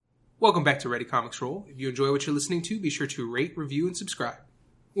Welcome back to Ready Comics Roll. If you enjoy what you're listening to, be sure to rate, review, and subscribe.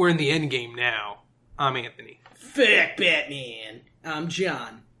 We're in the end game now. I'm Anthony. Fuck Batman. I'm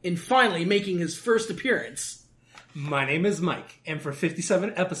John. And finally making his first appearance. My name is Mike, and for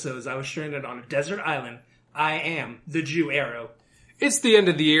 57 episodes I was stranded on a desert island. I am the Jew Arrow. It's the end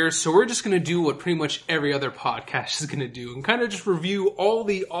of the year, so we're just going to do what pretty much every other podcast is going to do and kind of just review all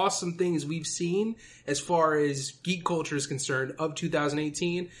the awesome things we've seen as far as geek culture is concerned of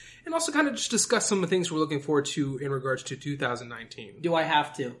 2018, and also kind of just discuss some of the things we're looking forward to in regards to 2019. Do I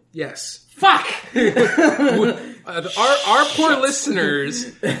have to? Yes. Fuck! Our poor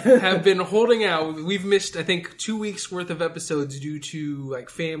listeners have been holding out. We've missed, I think, 2 weeks worth of episodes due to like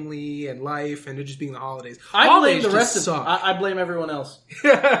family and life and it just being the holidays. I blame the rest of suck. I blame everyone else.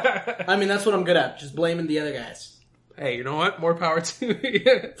 I mean, that's what I'm good at. Just blaming the other guys. Hey, you know what? More power to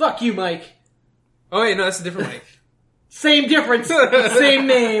you. Fuck you, Mike. Oh wait, no, that's a different Mike. Same difference, same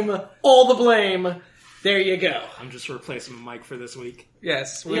name, all the blame. There you go. I'm just replacing Mike for this week.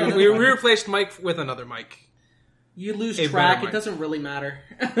 Yes, Yeah, we replaced Mike with another Mike. You lose A track, better it Mike. doesn't really matter.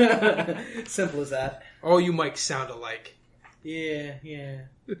 Simple as that. All you Mikes sound alike. Yeah.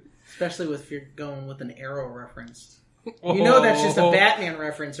 Especially if you're going with an Arrow reference. You know that's just a Batman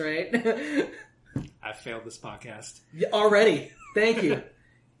reference, right? I failed this podcast. Yeah, already. Thank you.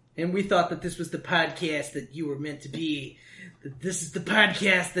 And we thought that this was the podcast that you were meant to be. That this is the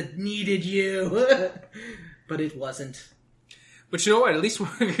podcast that needed you. But it wasn't. But you know what? At least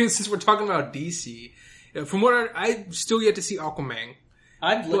since we're talking about DC, from what I still yet to see Aquaman.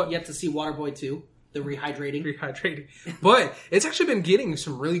 I've yet to see Waterboy 2, the rehydrating. But it's actually been getting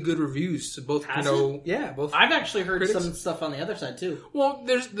some really good reviews. Both, Has both. I've actually heard critics. some stuff on the other side, too. Well,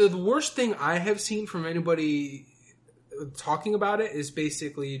 there's the worst thing I have seen from anybody talking about it is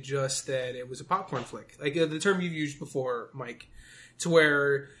basically just that it was a popcorn flick. Like the term you've used before, Mike, to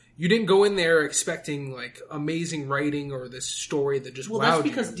where you didn't go in there expecting like amazing writing or this story that just Well, wowed that's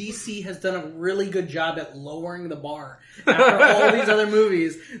because you. DC has done a really good job at lowering the bar. After all these other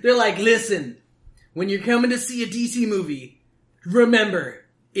movies, they're like, listen, when you're coming to see a DC movie, remember,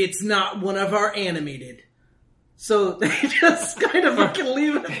 it's not one of our animated. So they just kind of fucking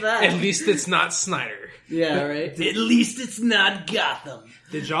leave it at that. At least it's not Snyder. Yeah, right? At least it's not Gotham.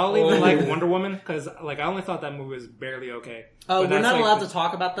 Did y'all even like Wonder Woman? Because I only thought that movie was barely okay. Oh, But we're that's, not like, allowed the- to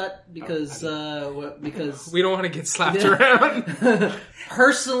talk about that because We don't want to get slapped around.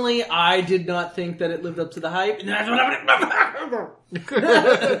 personally, I did not think that it lived up to the hype. And that's what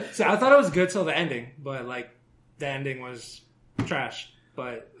So I thought it was good till the ending, but like the ending was trash.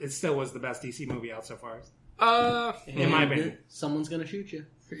 But it still was the best DC movie out so far. In my opinion. Someone's gonna shoot you.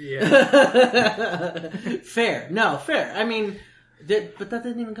 Yeah. Fair. I mean, but that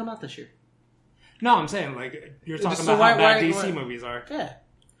didn't even come out this year. No, I'm saying like you're talking So about how bad why- DC movies are. Yeah.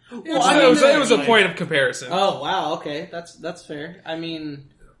 It was a point of comparison. Oh wow, okay, that's fair. I mean,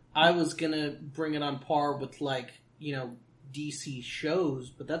 I was gonna bring it on par with like DC shows,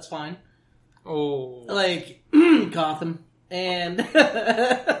 but that's fine. Oh. Like Gotham and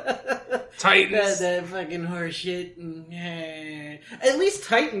Titans. that fucking horse shit. At least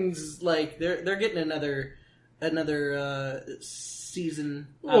Titans, like they're getting another season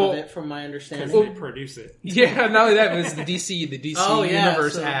out of it, from my Because understanding. they produce it. Yeah, not only that, but it's the DC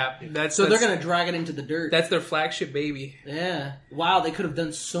Universe so, app. So they're gonna drag it into the dirt. That's their flagship baby. Yeah. Wow, they could have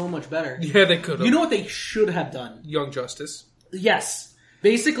done so much better. Yeah, they could have. You know what they should have done? Young Justice. Yes.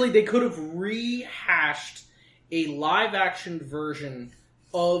 Basically, they could have rehashed a live-action version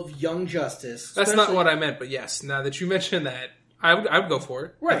of Young Justice. That's not what I meant, but yes. Now that you mentioned that, I would go for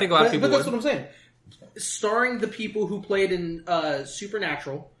it. Right, I think a lot of people but that's would. what I'm saying. Starring the people who played in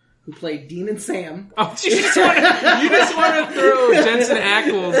Supernatural, who played Dean and Sam. Oh, you just want to throw Jensen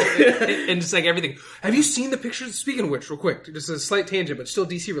Ackles and just like everything. Have you seen the pictures? Speaking of which, real quick, just a slight tangent, but still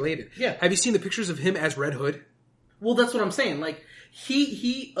DC related. Yeah. Have you seen the pictures of him as Red Hood? Well, that's what I'm saying. Like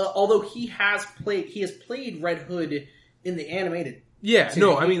he although he has played Red Hood in the animated. Yeah. series.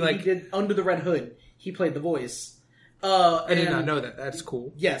 No, I mean he like did Under the Red Hood. He played the voice. I did not know that. That's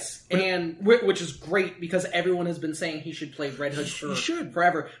cool. Yes, and which is great because everyone has been saying he should play Red Hood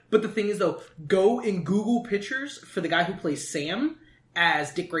forever. But the thing is, though, go and Google pictures for the guy who plays Sam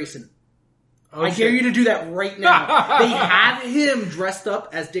as Dick Grayson. Oh, I dare you to do that right now. They have him dressed up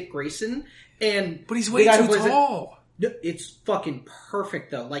as Dick Grayson, But he's the way guy who too plays it- tall. It's fucking perfect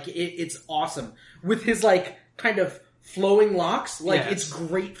though. Like it's awesome with his like kind of flowing locks. Like Yes. it's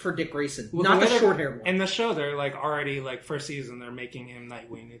great for Dick Grayson, Well, not the way short hair one. In the show, they're like already like first season, they're making him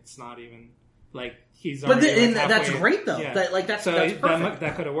Nightwing. It's not even like he's. But already, like, that's halfway- great though. Yeah. That's so perfect.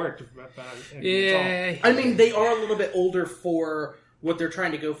 that could have worked. Yeah. I mean, they are a little bit older for what they're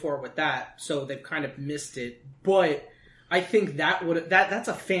trying to go for with that, so they've kind of missed it. But I think that's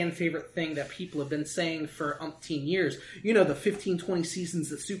a fan favorite thing that people have been saying for umpteen years. You know, the 15, 20 seasons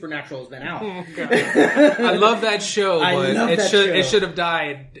that Supernatural has been out. I love that show, but it should have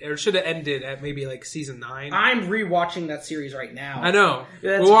died, or should have ended at maybe like season 9. I'm rewatching that series right now. I know.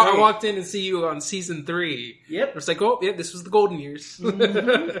 I walked in and see you on season 3. Yep. It's like, oh, yeah, this was the golden years.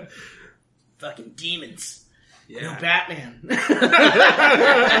 Mm-hmm. Fucking demons. Yeah. No Batman.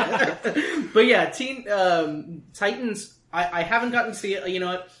 But yeah, Titans, I haven't gotten to see it, you know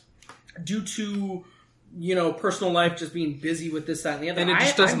what, due to, you know, personal life, just being busy with this, that, and the other. And it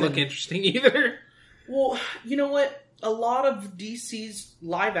just doesn't look interesting either. Well, you know what? A lot of DC's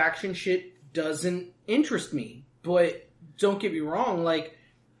live action shit doesn't interest me. But don't get me wrong, like,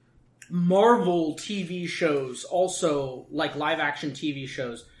 Marvel TV shows, also, like live action TV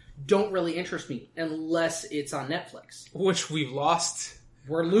shows, don't really interest me unless it's on Netflix. Which we've lost.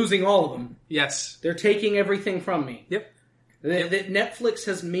 We're losing all of them. Yes. They're taking everything from me. Yep. That Netflix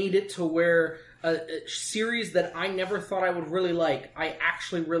has made it to where a series that I never thought I would really like, I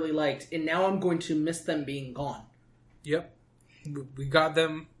actually really liked, and now I'm going to miss them being gone. Yep. We got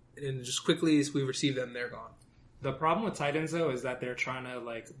them, and just quickly as we received them, they're gone. The problem with Titans, though, is that they're trying to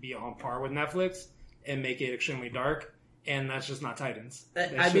like be on par with Netflix and make it extremely dark, and that's just not Titans.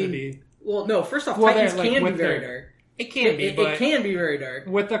 Well, no. First off, Titans can be very dark. It can be, but it can be very dark.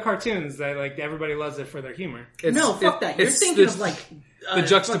 With the cartoons, that like everybody loves it for their humor. Fuck that. You're thinking of like the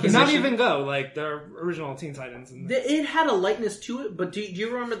juxtaposition. Not even Go, like the original Teen Titans. It had a lightness to it, but do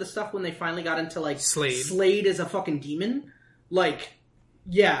you remember the stuff when they finally got into like Slade as a fucking demon? Like,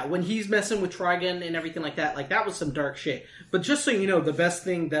 yeah, when he's messing with Trigon and everything like that was some dark shit. But just so you know, the best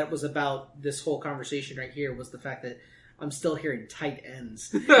thing that was about this whole conversation right here was the fact that I'm still hearing tight ends.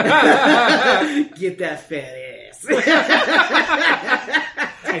 Get that fat ass.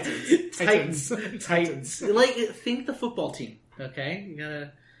 Titans. Like, think the football team, okay? You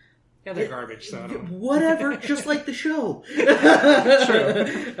gotta... Yeah, they're garbage, so... Whatever, just like the show. True.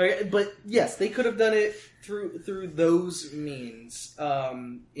 Okay, but yes, they could have done it through those means.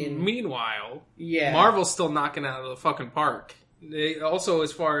 Meanwhile, yeah, Marvel's still knocking out of the fucking park. They also,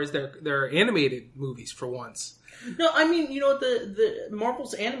 as far as their animated movies, for once. No, I mean, you know, the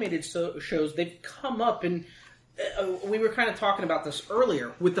Marvel's animated shows, they've come up, and we were kind of talking about this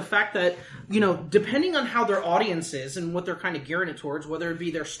earlier, with the fact that, you know, depending on how their audience is and what they're kind of gearing it towards, whether it be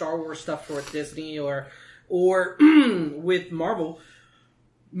their Star Wars stuff for Disney or with Marvel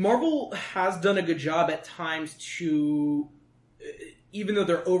has done a good job at times to, even though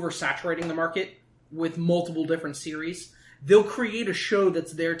they're oversaturating the market with multiple different series, they'll create a show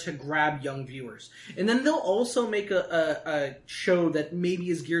that's there to grab young viewers. And then they'll also make a show that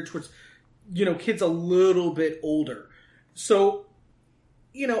maybe is geared towards, you know, kids a little bit older. So,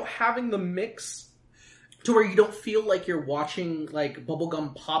 you know, having the mix to where you don't feel like you're watching like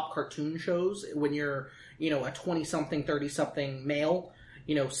bubblegum pop cartoon shows when you're, you know, a 20-something, 30-something male,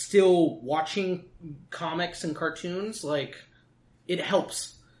 you know, still watching comics and cartoons, like, it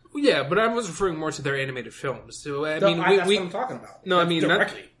helps. Yeah, but I was referring more to their animated films. So I mean, that's what I'm talking about. No, I mean not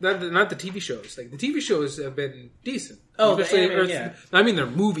the TV shows. Like the TV shows have been decent. Oh, yeah. I mean, they're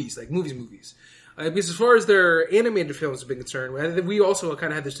movies, like movies. Because as far as their animated films have been concerned, we also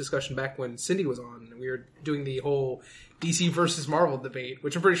kind of had this discussion back when Cindy was on, and we were doing the whole DC versus Marvel debate,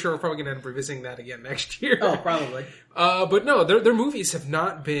 which I'm pretty sure we're probably going to end up revisiting that again next year. Oh, probably. But no, their movies have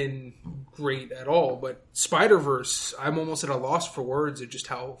not been great at all. But Spider-Verse, I'm almost at a loss for words of just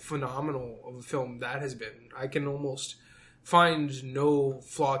how phenomenal of a film that has been. I can almost find no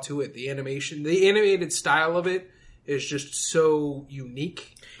flaw to it. The animation, the animated style of it is just so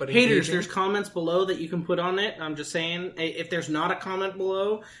unique. But haters, there's comments below that you can put on it. I'm just saying, if there's not a comment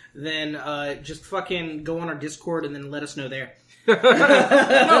below, then just fucking go on our Discord and then let us know there. No,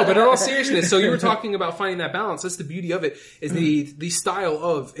 but in all seriousness, so you were talking about finding that balance. That's the beauty of it, is the style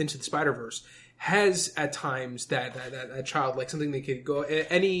of Into the Spider-Verse has at times that child, like something they could go,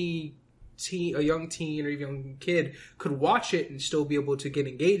 any teen, a young teen or even young kid could watch it and still be able to get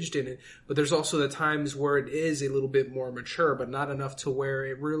engaged in it. But there's also the times where it is a little bit more mature, but not enough to where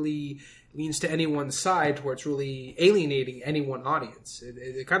it really leans to anyone's side, where it's really alienating any one audience.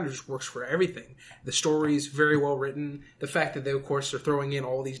 It kind of just works for everything. The story's very well written. The fact that they, of course, are throwing in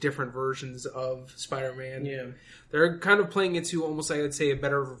all these different versions of Spider-Man. Yeah. They're kind of playing into almost, I would say, a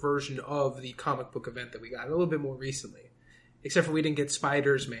better version of the comic book event that we got a little bit more recently. Except for we didn't get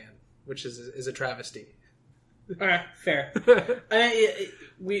Spiders-Man, which is a travesty. Okay, fair.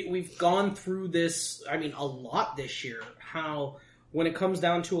 We've gone through this, I mean, a lot this year. How, when it comes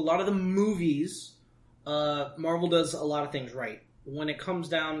down to a lot of the movies, Marvel does a lot of things right. when it comes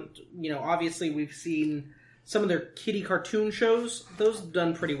down, obviously we've seen some of their kiddie cartoon shows. Those have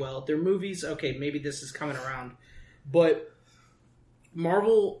done pretty well. Their movies, okay, maybe this is coming around. But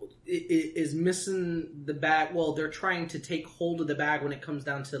Marvel is missing the bag. Well, they're trying to take hold of the bag when it comes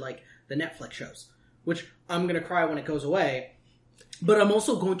down to, like, the Netflix shows. Which I'm going to cry when it goes away. But I'm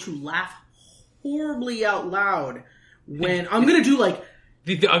also going to laugh horribly out loud when... I'm going to do, like...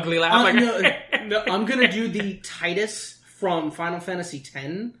 The ugly laugh? I'm going to do the Titus from Final Fantasy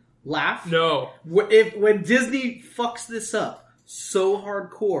X laugh. No. When Disney fucks this up so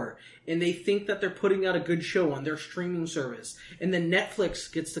hardcore, and they think that they're putting out a good show on their streaming service, and then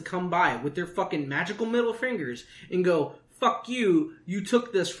Netflix gets to come by with their fucking magical middle fingers and go, fuck you, you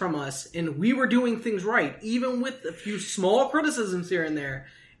took this from us, and we were doing things right, even with a few small criticisms here and there,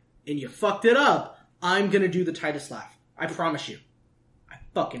 and you fucked it up, I'm gonna do the Titus laugh. I promise you. I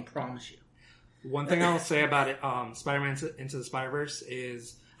fucking promise you. One thing I'll say about it, Spider-Man Into the Spider-Verse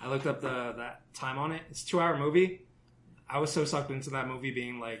is I looked up that time on it. It's a 2-hour movie. I was so sucked into that movie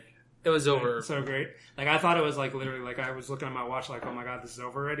being like... It was over. Like, so great. Like, I thought it was like literally like I was looking at my watch like, oh my god, this is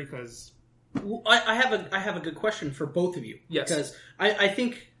over already because... Well, I have a good question for both of you. Yes. Because I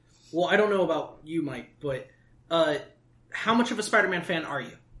think... Well, I don't know about you, Mike, but how much of a Spider-Man fan are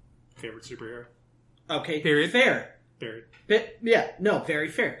you? Favorite superhero. Okay. Period. Fair. Period. But, yeah, no, very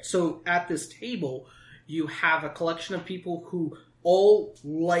fair. So at this table, you have a collection of people who all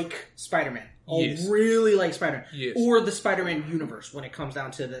like Spider-Man. All Yes. really like Spider-Man. Yes. Or the Spider-Man universe when it comes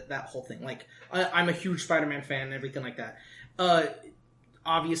down to that whole thing. Like, I'm a huge Spider-Man fan and everything like that.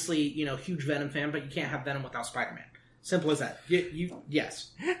 Obviously, huge Venom fan, but you can't have Venom without Spider-Man. Simple as that.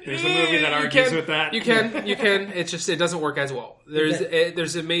 Yes. There's a movie that argues with that. You can. It's just, it doesn't work as well.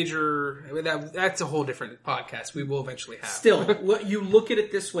 There's a major, that's a whole different podcast we will eventually have. Still, you look at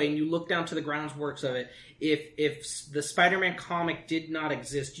it this way and you look down to the groundworks of it. If the Spider-Man comic did not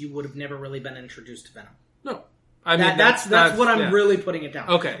exist, you would have never really been introduced to Venom. No. I mean, that's what I'm really putting it down.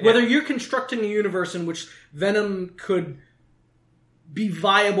 Okay. Whether you're constructing a universe in which Venom could be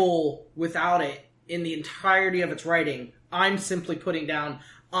viable without it in the entirety of its writing, I'm simply putting down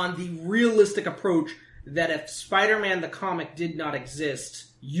on the realistic approach that if Spider-Man the comic did not exist,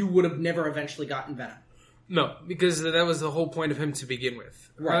 you would have never eventually gotten Venom. No, because that was the whole point of him to begin with.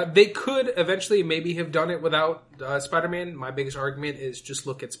 Right. They could eventually maybe have done it without Spider-Man. My biggest argument is just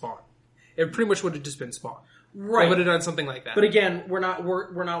look at Spawn. It pretty much would have just been Spawn. Right. They would have done something like that. But again, we're not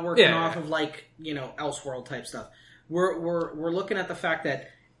working off of like, Elseworld type stuff. We're looking at the fact that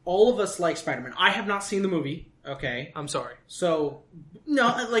all of us like Spider-Man. I have not seen the movie. Okay. I'm sorry. So,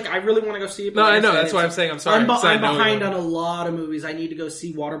 no, like, I really want to go see it. No, I know. That's why I'm saying I'm sorry. I'm behind on a lot of movies. I need to go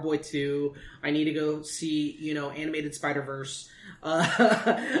see Waterboy 2. I need to go see, Animated Spider-Verse.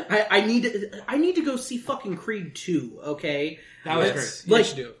 I need to go see fucking Creed 2, okay? That was great. Like,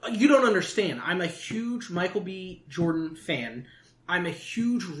 Yes, you do. you don't understand. I'm a huge Michael B. Jordan fan. I'm a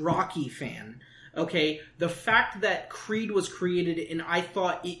huge Rocky fan. Okay? The fact that Creed was created and I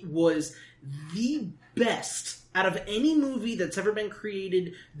thought it was the best out of any movie that's ever been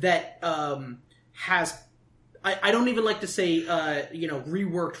created that has... I don't even like to say,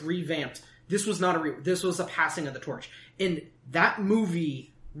 reworked, revamped. This was not this was a passing of the torch. And that movie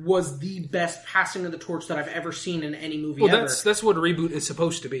was the best passing of the torch that I've ever seen in any movie ever. That's what a reboot is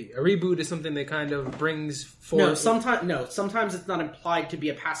supposed to be. A reboot is something that kind of brings forward... Sometimes it's not implied to be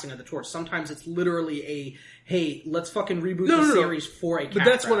a passing of the torch. Sometimes it's literally a, hey, let's fucking reboot the series for a But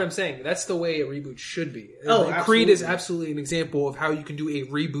that's what I'm saying. That's the way a reboot should be. Oh, Creed absolutely. is absolutely an example of how you can do a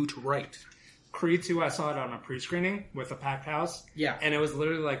reboot right. Creed 2, I saw it on a pre-screening with a packed house. Yeah. And it was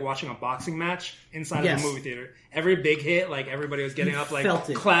literally like watching a boxing match inside Yes. of a movie theater. Every big hit, like, everybody was getting up, like, felt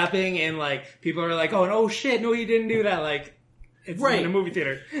it. clapping, and, like, people are like, oh shit, no, you didn't do that. Like, it's Right. in a movie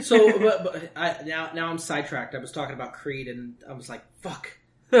theater. So, now I'm sidetracked. I was talking about Creed, and I was like, fuck.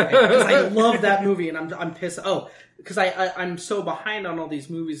 Because I love that movie, and I'm pissed. Oh, because I'm so behind on all these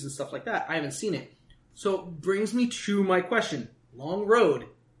movies and stuff like that. I haven't seen it. So, brings me to my question. Long road.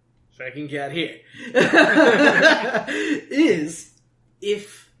 So I can get here.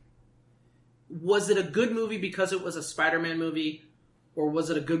 Was it a good movie because it was a Spider-Man movie, or was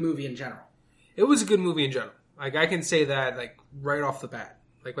it a good movie in general? It was a good movie in general. Like, I can say that, like, right off the bat.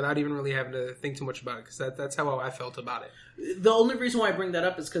 Like, without even really having to think too much about it, because that's how I felt about it. The only reason why I bring that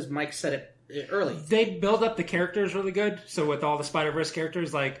up is because Mike said it early. They build up the characters really good. So with all the Spider-Verse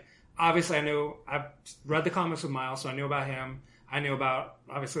characters, like, obviously I've read the comics with Miles, so I knew about him. I knew about,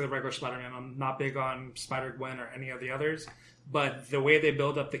 obviously, the regular Spider-Man. I'm not big on Spider-Gwen or any of the others. But the way they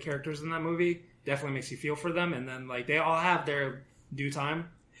build up the characters in that movie definitely makes you feel for them. And then, like, they all have their due time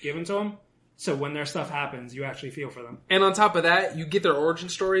given to them. So when their stuff happens, you actually feel for them. And on top of that, you get their origin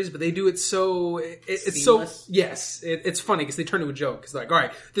stories, but they do it so... It's Seamless? so... Yes. It's funny because they turn to a joke. It's like, all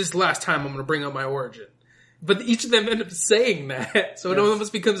right, this is the last time I'm going to bring up my origin. But each of them end up saying that. So it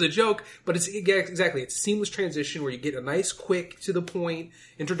almost becomes a joke. But it's exactly, it's a seamless transition where you get a nice, quick, to the point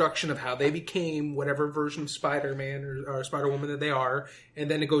introduction of how they became whatever version of Spider-Man or Spider-Woman that they are. And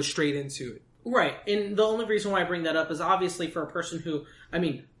then it goes straight into it. Right, and the only reason why I bring that up is obviously for a person who, I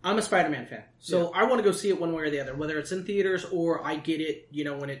mean, I'm a Spider-Man fan, so I want to go see it one way or the other, whether it's in theaters or I get it,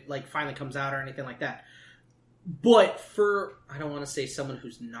 when it like finally comes out or anything like that. But for, I don't want to say someone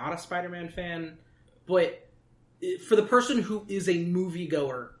who's not a Spider-Man fan, but for the person who is a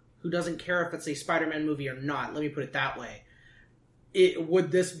moviegoer, who doesn't care if it's a Spider-Man movie or not, let me put it that way, would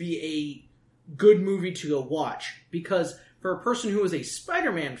this be a good movie to go watch? Because for a person who is a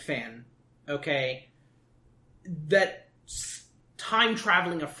Spider-Man fan, okay, that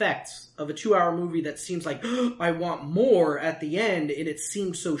time-traveling effects of a 2-hour movie that seems like, I want more at the end, and it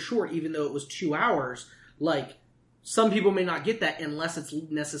seems so short even though it was 2 hours, like, some people may not get that unless it's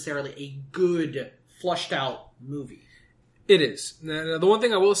necessarily a good, flushed-out movie. It is. Now, the one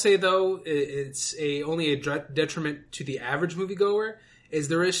thing I will say, though, it's only a detriment to the average moviegoer, is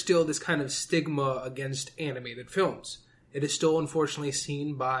there is still this kind of stigma against animated films. It is still, unfortunately,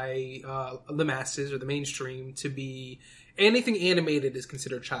 seen by the masses or the mainstream to be anything animated is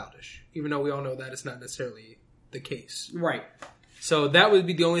considered childish, even though we all know that it's not necessarily the case. Right. So that would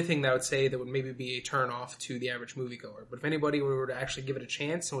be the only thing that I would say that would maybe be a turn-off to the average moviegoer. But if anybody were to actually give it a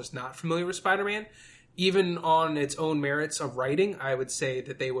chance and was not familiar with Spider-Man, even on its own merits of writing, I would say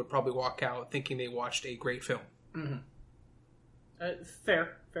that they would probably walk out thinking they watched a great film. Mm-hmm.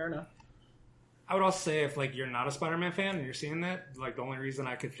 Fair enough. I would also say if like you're not a Spider-Man fan and you're seeing that, like the only reason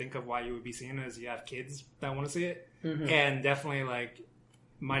I could think of why you would be seeing it is you have kids that want to see it. Mm-hmm. And definitely like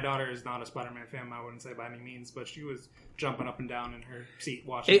my daughter is not a Spider-Man fan, I wouldn't say by any means, but she was jumping up and down in her seat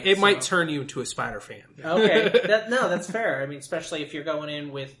watching it. It might turn you into a Spider fan. Okay. That's fair. I mean, especially if you're going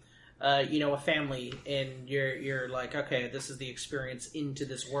in with a family and you're like, okay, this is the experience into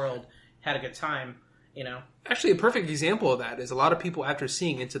this world, had a good time. Actually, a perfect example of that is a lot of people after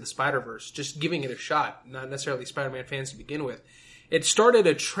seeing Into the Spider-Verse, just giving it a shot, not necessarily Spider-Man fans to begin with. It started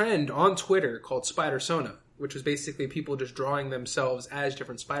a trend on Twitter called Spider-Sona, which was basically people just drawing themselves as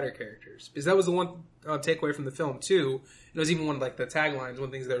different Spider characters. Because that was the one takeaway from the film, too. It was even one of like the taglines, one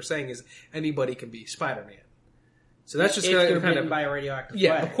of the things they were saying is, anybody can be Spider-Man. So that's just if you're kind bitten of... by a radioactive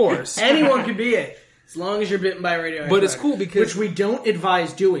Yeah, spider. of course. Anyone can be it. As long as you're bitten by a radioactive But it's spider. cool because... Which we don't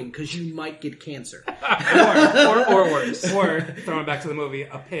advise doing, because you might get cancer. or worse. Or, throwing back to the movie,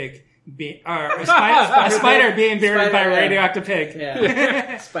 a pig, a spider being buried by a radioactive pig.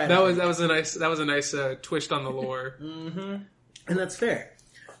 Yeah. Spider. That was a nice twist on the lore. Mm-hmm. And that's fair.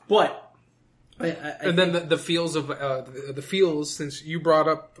 But... and then the feels of... the feels, since you brought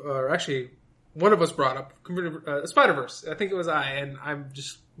up... or actually, one of us brought up Spider-Verse. I think it was and I'm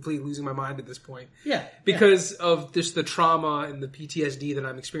just completely losing my mind at this point. Yeah. Because of just the trauma and the PTSD that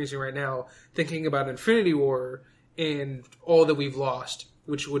I'm experiencing right now, thinking about Infinity War and all that we've lost,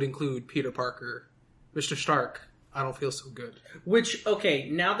 which would include Peter Parker, Mr. Stark. I don't feel so good. Which, okay,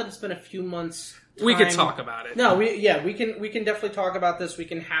 now that it's been a few months... We could talk about it. No, we can definitely talk about this. We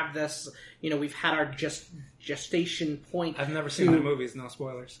can have this, we've had our gestation point. I've never seen the movies, no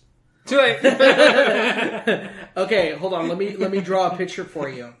spoilers. Too late. Okay, hold on. Let me draw a picture for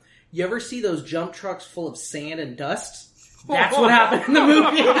you. You ever see those jump trucks full of sand and dust? That's what happened in the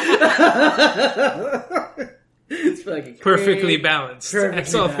movie. It's fucking perfectly balanced. Perfectly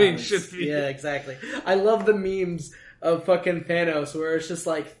That's all balanced. things should be. Yeah, exactly. I love the memes of fucking Thanos where it's just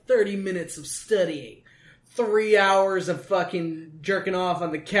like 30 minutes of studying, 3 hours of fucking jerking off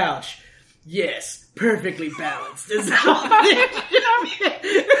on the couch. Yes, perfectly balanced. It's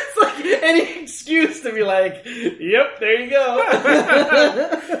like any excuse to be like, yep, there you go.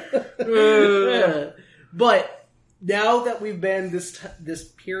 But now that we've been this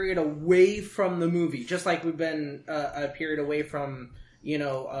period away from the movie, just like we've been a period away from,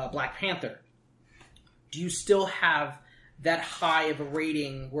 Black Panther, do you still have that high of a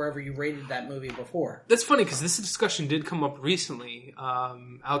rating wherever you rated that movie before? That's funny because this discussion did come up recently,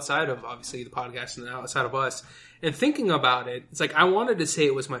 outside of obviously the podcast and outside of us. And thinking about it, it's like I wanted to say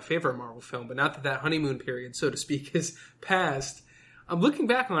it was my favorite Marvel film, but now that honeymoon period, so to speak, is past, I'm looking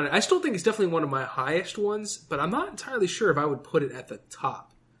back on it. I still think it's definitely one of my highest ones, but I'm not entirely sure if I would put it at the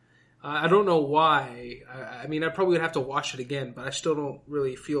top. I don't know why. I mean, I probably would have to watch it again, but I still don't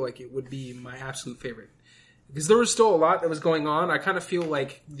really feel like it would be my absolute favorite. Because there was still a lot that was going on. I kind of feel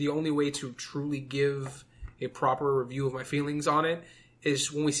like the only way to truly give a proper review of my feelings on it is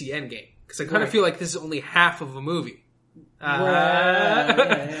when we see Endgame. because I kind of feel like this is only half of a movie.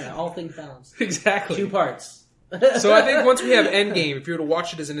 Yeah. All things balanced. Exactly. 2 parts. So I think once we have Endgame, if you were to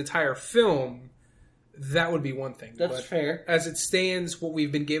watch it as an entire film, that would be one thing. That's but fair. As it stands, what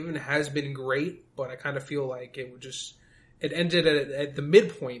we've been given has been great, but I kind of feel like it ended at the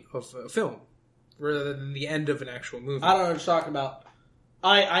midpoint of a film rather than the end of an actual movie. I don't know what you're talking about.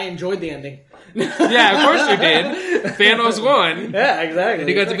 I enjoyed the ending. Yeah, of course you did. Thanos won. Yeah, exactly. And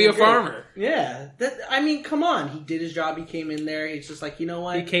he got to be a farmer. Yeah. I mean, come on. He did his job. He came in there. He's just like, you know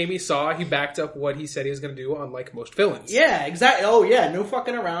what? He came, he saw, he backed up what he said he was going to do, unlike most villains. Yeah, exactly. Oh, yeah. No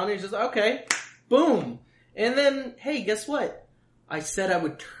fucking around. He's just, okay. Boom. And then, hey, guess what? I said I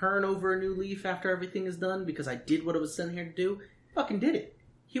would turn over a new leaf after everything is done because I did what I was sent here to do. Fucking did it.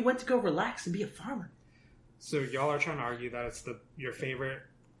 He went to go relax and be a farmer. So y'all are trying to argue that it's your favorite,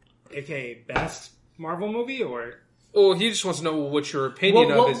 aka best Marvel movie, or? Oh, he just wants to know what your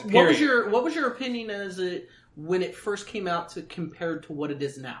opinion of is. What was your opinion as it when it first came out to compared to what it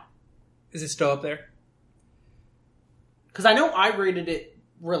is now? Is it still up there? Because I know I rated it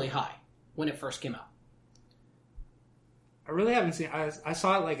really high when it first came out. I really haven't seen. I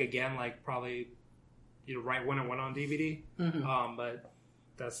saw it again, probably right when it went on DVD. Mm-hmm. But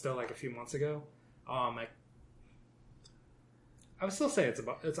that's still a few months ago. I would still say it's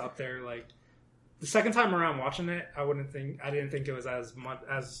up there. The second time around watching it, I didn't think it was as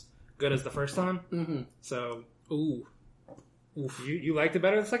good as the first time. Mm-hmm. So, oof. You liked it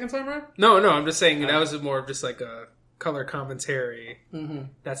better the second time around? No, I'm just saying that was more of just a color commentary. Mm-hmm.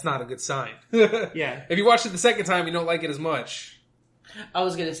 That's not a good sign. Yeah. If you watch it the second time, you don't like it as much. I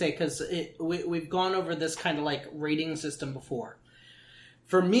was gonna say because we've gone over this kind of rating system before.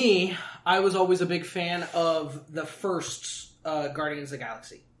 For me, I was always a big fan of the first Guardians of the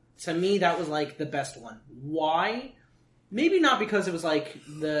Galaxy. To me, that was the best one. Why? Maybe not because it was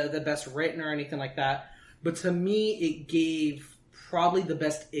the best written or anything like that, but to me, it gave probably the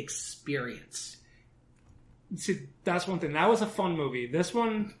best experience. See, that's one thing. That was a fun movie. This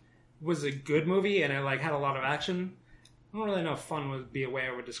one was a good movie, and it had a lot of action. I don't really know if fun would be a way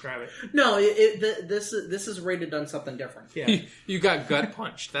I would describe it. No, this is rated on something different. Yeah, you got gut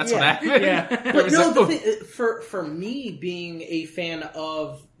punched. That's what happened. Yeah, but no, the thing, for me being a fan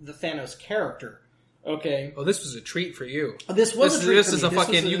of the Thanos character, okay. Well, this was a treat for you. This was a treat. This is a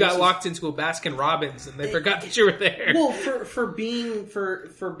fucking. You got locked into a Baskin Robbins, and they forgot that you were there. Well, for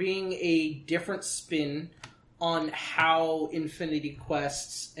being a different spin on how Infinity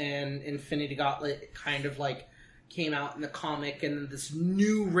Quests and Infinity Gauntlet kind of came out in the comic, and this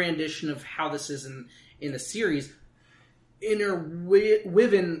new rendition of how this is in the series,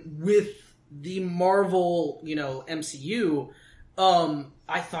 interwoven with the Marvel, MCU.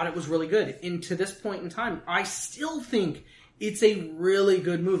 I thought it was really good. And to this point in time, I still think it's a really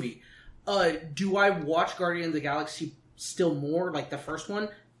good movie. Do I watch Guardians of the Galaxy still more, like the first one?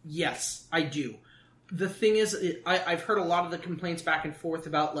 Yes, I do. The thing is, I've heard a lot of the complaints back and forth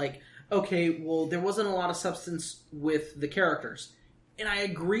about okay, well, there wasn't a lot of substance with the characters. And I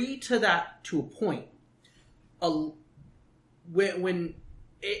agree to that to a point. And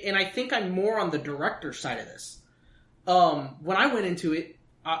I think I'm more on the director side of this. When I went into it,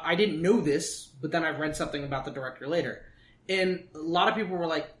 I didn't know this, but then I read something about the director later. And a lot of people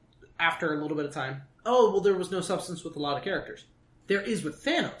were after a little bit of time, oh, well, there was no substance with a lot of characters. There is with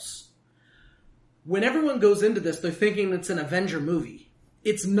Thanos. When everyone goes into this, they're thinking it's an Avenger movie.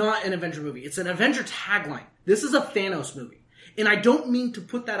 It's not an Avenger movie. It's an Avenger tagline. This is a Thanos movie. And I don't mean to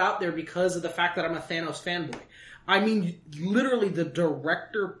put that out there because of the fact that I'm a Thanos fanboy. I mean, literally, the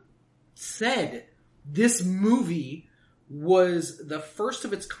director said this movie was the first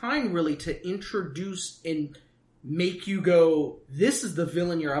of its kind, really, to introduce and make you go, this is the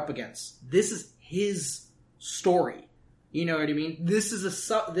villain you're up against. This is his story. You know what I mean? This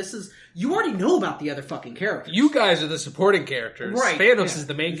is you already know about the other fucking characters. You guys are the supporting characters. Right. Thanos is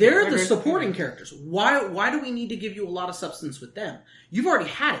the main character. They're the supporting characters. Why do we need to give you a lot of substance with them? You've already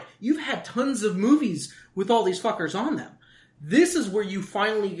had it. You've had tons of movies with all these fuckers on them. This is where you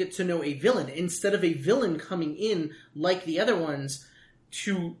finally get to know a villain instead of a villain coming in like the other ones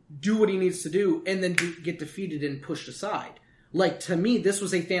to do what he needs to do and then get defeated and pushed aside. To me, this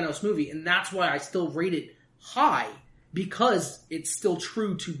was a Thanos movie, and that's why I still rate it high. Because it's still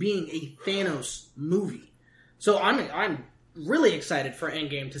true to being a Thanos movie. So I'm really excited for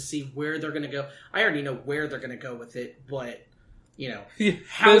Endgame to see where they're going to go. I already know where they're going to go with it, but,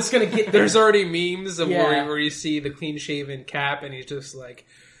 how it's going to get there. There's already memes of where you see the clean-shaven Cap, and he's just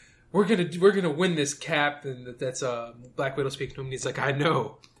we're gonna win this, Cap, and that's Black Widow speaking to him, and he's I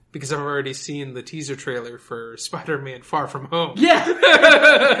know. Because I've already seen the teaser trailer for Spider-Man Far From Home.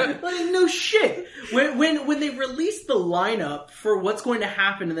 Yeah. Like, no shit. When they released the lineup for what's going to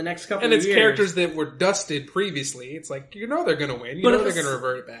happen in the next couple And of it's years. characters that were dusted previously. It's like, you know they're going to win. You But know at they're the going to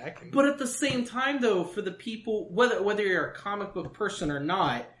revert it back. But at the same time, though, for the people, whether you're a comic book person or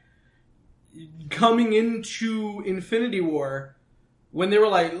not, coming into Infinity War, when they were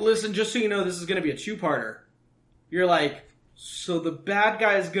like, listen, just so you know, this is going to be a two-parter. You're like, so the bad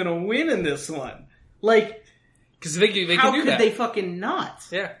guy's going to win in this one. Like, Because they how can do could that. they fucking not?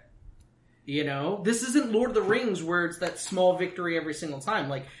 Yeah. You know? This isn't Lord of the Rings where it's that small victory every single time.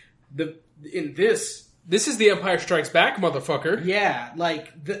 Like, in this... This is the Empire Strikes Back, motherfucker. Yeah,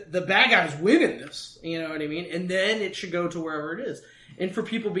 like, the bad guy's winning this. You know what I mean? And then it should go to wherever it is. And for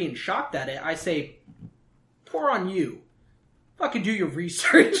people being shocked at it, I say, pour on you. Fucking do your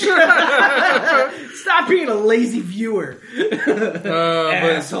research. Stop being a lazy viewer.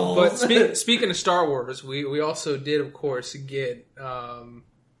 Assholes. But speaking of Star Wars, we also did, of course, get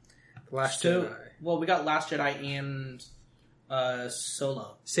Last Jedi. Well, we got Last Jedi and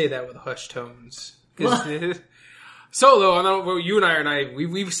Solo. Say that with hushed tones. Solo, I know you and I,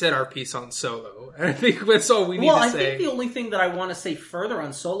 we've said our piece on Solo. And I think that's all we need to say. Well, I think the only thing that I want to say further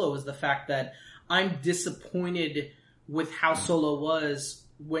on Solo is the fact that I'm disappointed with how Solo was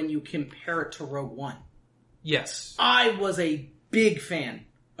when you compare it to Rogue One. Yes. I was a big fan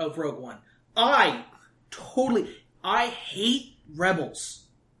of Rogue One. I hate Rebels.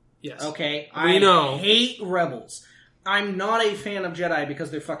 Yes. Okay? We know. I hate Rebels. I'm not a fan of Jedi because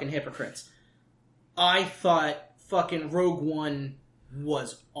they're fucking hypocrites. I thought fucking Rogue One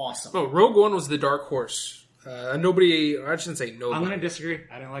was awesome. Oh, Rogue One was the dark horse. I shouldn't say nobody. I'm going to disagree.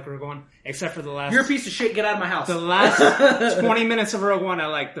 I didn't like Rogue One, except for the last... You're a piece of shit, get out of my house. The last 20 minutes of Rogue One I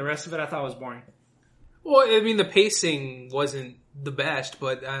liked. The rest of it I thought was boring. Well, I mean, the pacing wasn't the best,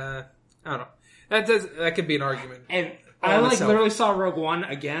 but I don't know. That could be an argument. And I literally saw Rogue One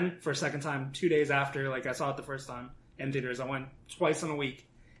again for a second time 2 days after I saw it the first time in theaters. I went twice in a week.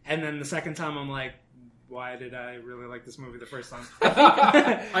 And then the second time I'm like, why did I really like this movie the first time?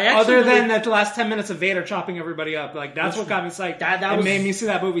 Other than the last 10 minutes of Vader chopping everybody up. Like, that's what got me psyched. That made me see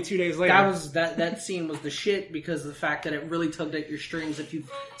that movie 2 days later. That scene was the shit because of the fact that it really tugged at your strings. If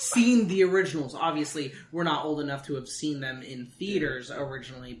you've seen the originals, obviously we're not old enough to have seen them in theaters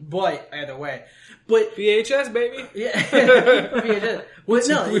originally, but either way. But VHS, baby. Yeah. VHS. Well,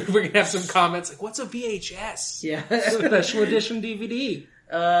 no. We're going to have some comments like, what's a VHS? Yeah. Special edition DVD.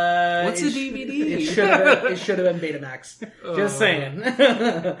 What's a DVD? It should have been Betamax. Just saying.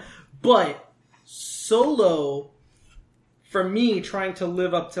 But Solo, for me, trying to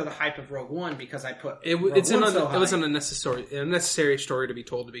live up to the hype of Rogue One because I put it was an unnecessary story to be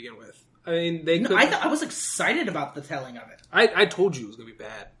told to begin with. I mean, I was excited about the telling of it. I told you it was going to be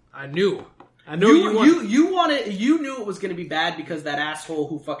bad. I knew you knew it was going to be bad because that asshole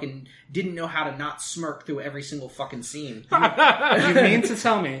who fucking didn't know how to not smirk through every single fucking scene. You mean to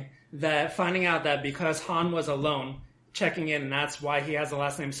tell me that finding out that because Han was alone, checking in, and that's why he has the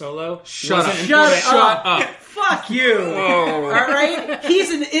last name Solo? Shut up. Shut up. Fuck you. Oh. Alright? He's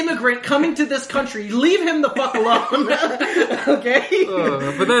an immigrant coming to this country. Leave him the fuck alone. Okay?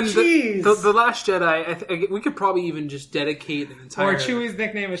 But then the Last Jedi, we could probably even just dedicate an entire... Or Chewie's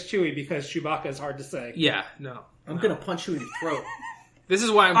nickname is Chewie because Chewbacca is hard to say. Yeah, no. I'm gonna punch you in the throat. This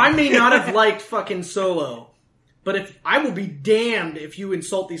is why I may not have liked fucking Solo, but I will be damned if you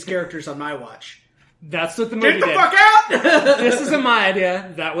insult these characters on my watch. That's what the movie did. Get the fuck out! This isn't my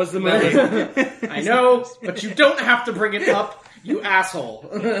idea. That was the movie. I know, but you don't have to bring it up, you asshole.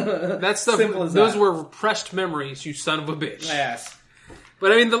 That's those were repressed memories, you son of a bitch. Yes.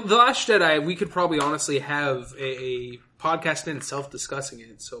 But I mean, the Last Jedi, we could probably honestly have a podcast in itself discussing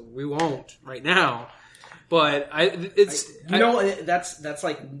it, so we won't right now. But that's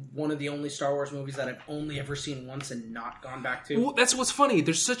like one of the only Star Wars movies that I've only ever seen once and not gone back to. Well, that's what's funny.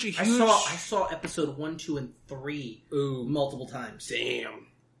 There's such a huge... I saw episode 1, 2, and 3 multiple times. Damn.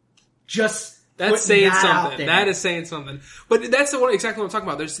 That's saying something. That is saying something. But that's exactly what I'm talking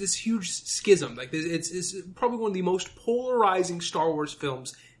about. There's this huge schism. Like it's probably one of the most polarizing Star Wars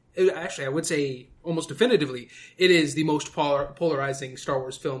films. Actually, I would say almost definitively, it is the most polarizing Star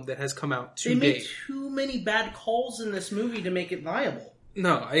Wars film that has come out to date. They made too many bad calls in this movie to make it viable.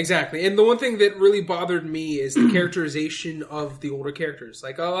 No, exactly. And the one thing that really bothered me is the characterization of the older characters.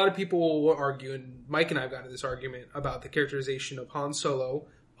 Like, a lot of people will argue, and Mike and I have gotten into this argument about the characterization of Han Solo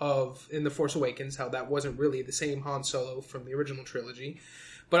in The Force Awakens, how that wasn't really the same Han Solo from the original trilogy.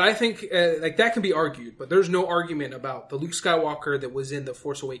 But I think, that can be argued, but there's no argument about the Luke Skywalker that was in The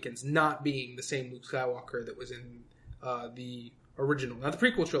Force Awakens not being the same Luke Skywalker that was in the original, not the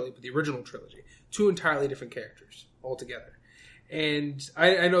prequel trilogy, but the original trilogy. 2 entirely different characters altogether. And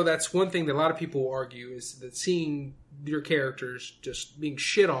I know that's one thing that a lot of people will argue is that seeing your characters just being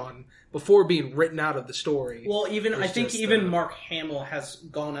shit on before being written out of the story. Well, I think Mark Hamill has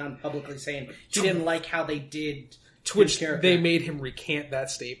gone out publicly saying he didn't like how they did Twitch. They made him recant that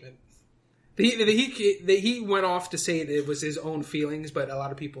statement. He went off to say that it was his own feelings, but a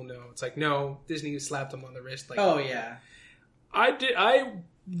lot of people know it's like, no, Disney slapped him on the wrist. Like, oh yeah, I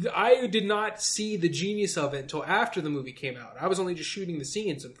did not see the genius of it until after the movie came out. I was only just shooting the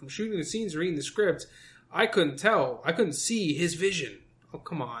scenes, and from shooting the scenes, reading the script, I couldn't tell. I couldn't see his vision. Oh,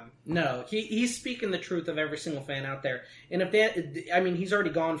 come on. No, he's speaking the truth of every single fan out there. And he's already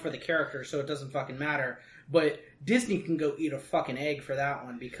gone for the character, so it doesn't fucking matter. But Disney can go eat a fucking egg for that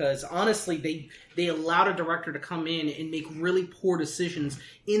one, because honestly, they allowed a director to come in and make really poor decisions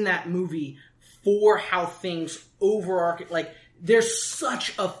in that movie for how things like, there's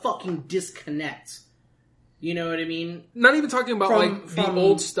such a fucking disconnect. You know what I mean? Not even talking about the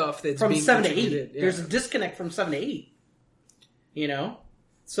old stuff that's from being 7 to 8. Yeah. There's a disconnect from 7 to 8. You know,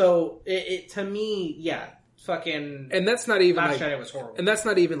 so it to me, yeah, fucking. And that's not even Last Jedi was horrible. And that's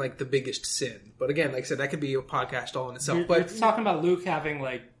not even like the biggest sin. But again, like I said, that could be a podcast all in itself. You're talking about Luke having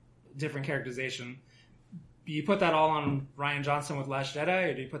like different characterization. You put that all on Rian Johnson with Last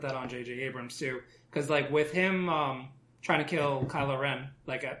Jedi, or do you put that on J.J. Abrams too? Because like with him trying to kill Kylo Ren,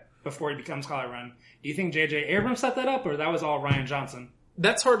 before he becomes Kylo Ren, do you think J.J. Abrams set that up, or that was all Rian Johnson?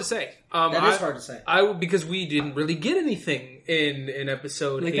 That's hard to say. That is hard to say. Because we didn't really get anything in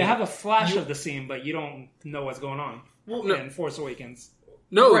episode 8. They have a flash of the scene, but you don't know what's going on in Force Awakens.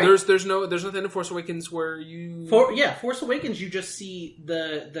 No, right. there's nothing in Force Awakens where you... Force Awakens, you just see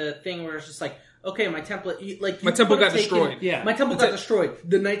the thing where it's just like, okay, my temple... my temple got destroyed. Yeah. My temple got destroyed.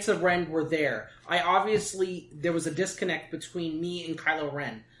 The Knights of Ren were there. There was a disconnect between me and Kylo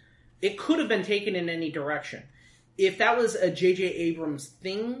Ren. It could have been taken in any direction. If that was a J.J. Abrams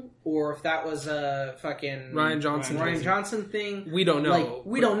thing, or if that was a fucking Rian Johnson thing, we don't know.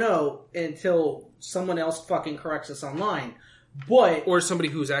 We don't know until someone else fucking corrects us online. But or somebody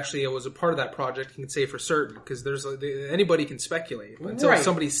who's actually was a part of that project can say for certain, because there's anybody can speculate until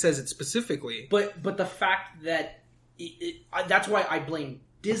somebody says it specifically. But the fact that that's why I blame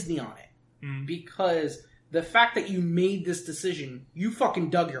Disney on it, because the fact that you made this decision, you fucking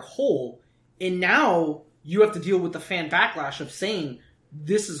dug your hole, and now you have to deal with the fan backlash of saying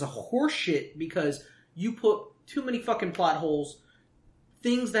this is a horseshit because you put too many fucking plot holes,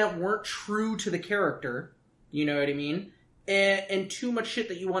 things that weren't true to the character, you know what I mean? And too much shit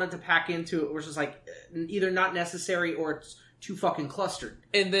that you wanted to pack into it was just like either not necessary or it's too fucking clustered.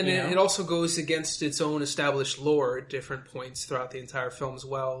 And then it also goes against its own established lore at different points throughout the entire film as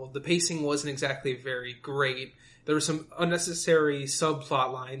well. The pacing wasn't exactly very great. There were some unnecessary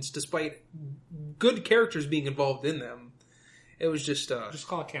subplot lines, despite good characters being involved in them. It was just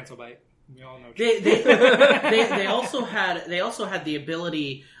call it cancel bite. We all know. They also had the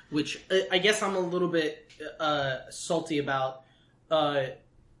ability, which I guess I'm a little bit salty about,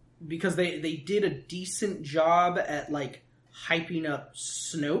 because they did a decent job at like hyping up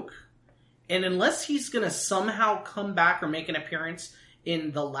Snoke, and unless he's gonna somehow come back or make an appearance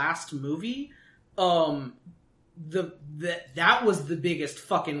in the last movie, that was the biggest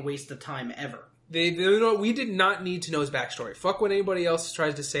fucking waste of time ever. We did not need to know his backstory. Fuck when anybody else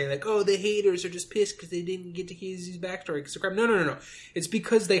tries to say like, oh, the haters are just pissed because they didn't get to hear his backstory. No. It's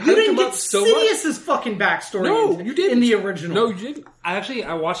because they hyped him up so much. You didn't get Sidious's fucking backstory. No, you didn't. In the original. No, you didn't.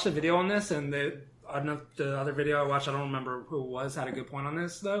 I watched a video on this, and the other video I watched, I don't remember who it was, had a good point on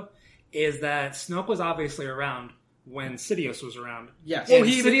this though. Is that Snoke was obviously around when Sidious was around. Yes. Well,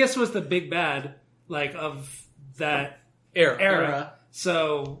 Sidious was the big bad of that era.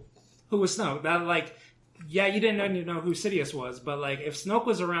 So who was Snoke? That you didn't know who Sidious was, but if Snoke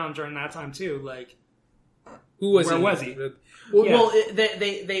was around during that time too, who was where was he? Well,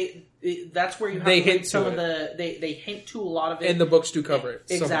 that's where you have to hint some of the they hint to a lot of it, and the books do cover it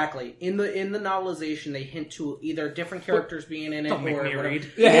exactly. In the novelization, they hint to either different characters being in it, don't make me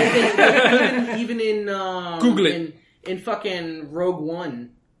read. Even in Google it. In fucking Rogue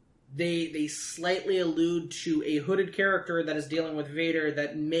One. They slightly allude to a hooded character that is dealing with Vader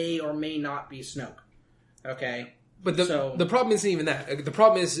that may or may not be Snoke. Okay? But the problem isn't even that. The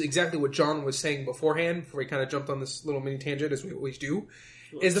problem is exactly what John was saying beforehand, before he kind of jumped on this little mini tangent, as we always do,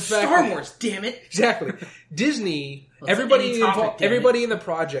 is the fact Star Wars, damn it! Exactly. Disney, everybody in the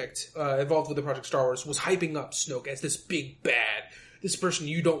project, involved with the Project Star Wars, was hyping up Snoke as this big bad, this person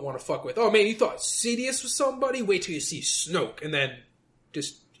you don't want to fuck with. Oh man, you thought Sidious was somebody? Wait till you see Snoke. And then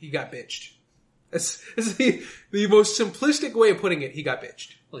he got bitched. It's the most simplistic way of putting it. He got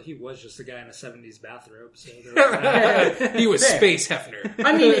bitched. Well, he was just a guy in a 70s bathrobe, so there was He was Fair. Space Hefner.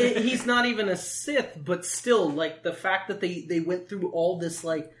 I mean, he's not even a Sith, but still, like, the fact that they went through all this,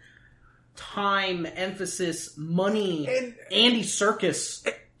 like, time, emphasis, money, And- Andy Serkis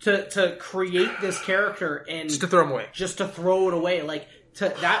to create this character and Just to throw him away. just to throw it away, like,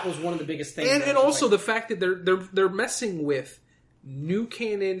 that was one of the biggest things. And that was also like, the fact that they're messing with new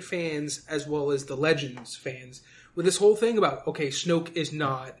canon fans as well as the Legends fans with this whole thing about, okay, Snoke is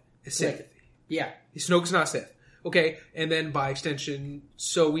not a Sith. yeah, Snoke's not Sith. Okay, and then by extension,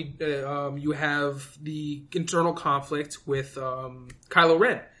 so you have the internal conflict with Kylo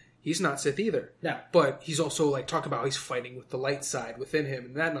Ren. He's not Sith either. No. But he's also, like, talk about how he's fighting with the light side within him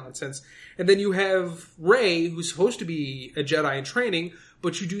and that nonsense. And then you have Rey, who's supposed to be a Jedi in training,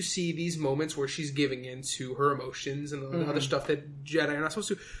 but you do see these moments where she's giving in to her emotions and the other stuff that Jedi are not supposed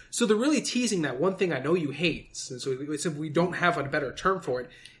to. So they're really teasing that one thing I know you hate, so we don't have a better term for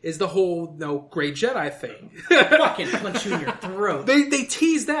it, is the whole, Grey Jedi thing. fucking punch you in your throat. They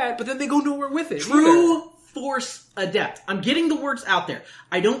tease that, but then they go nowhere with it. True Force adept. I'm getting the words out there.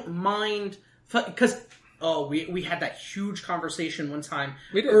 I don't mind because we had that huge conversation one time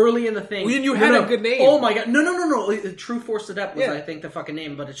We did. early in the thing. You had a good name. Oh my god! No. True Force adept was Yeah. I think the fucking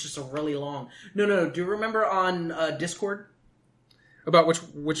name, but it's just a really long. No. Do you remember on Discord? About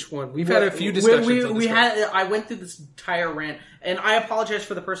which one? We've had a few discussions on this one. I went through this entire rant, and I apologize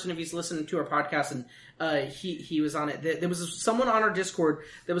for the person if he's listening to our podcast and he was on it. There was someone on our Discord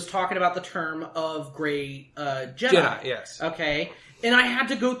that was talking about the term of Grey Jedi. Yes. Okay, and I had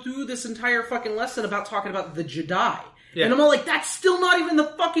to go through this entire fucking lesson about talking about the Jedi, Yeah. and I'm all like, that's still not even the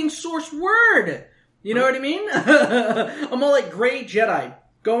fucking source word. You know what I mean? I'm all like, Grey Jedi,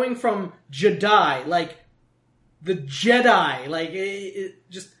 going from Jedi, like the Jedi, like it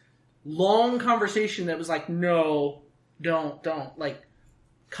just long conversation that was like, no, don't, like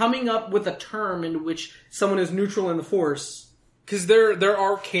coming up with a term in which someone is neutral in the Force. Because there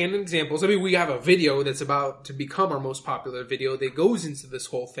are canon examples. I mean, we have a video that's about to become our most popular video that goes into this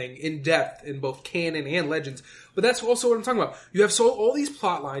whole thing in depth in both canon and Legends. But that's also what I'm talking about. You have all these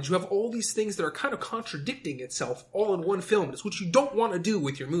plot lines. You have all these things that are kind of contradicting itself all in one film. It's what you don't want to do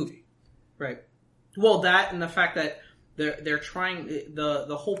with your movie. Right. Well, that and the fact that they're trying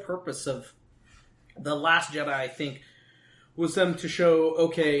the whole purpose of The Last Jedi, I think, was them to show,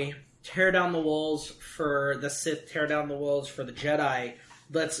 okay, tear down the walls for the Sith, tear down the walls for the Jedi.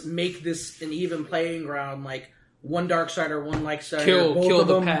 Let's make this an even playing ground, like one Darksider, one Lightsider, Kill both of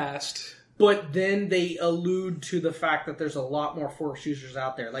the them. past. But then they allude to the fact that there's a lot more Force users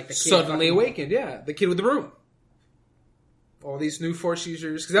out there, like the kid Suddenly fucking- awakened, yeah. The kid with the broom. All these new Force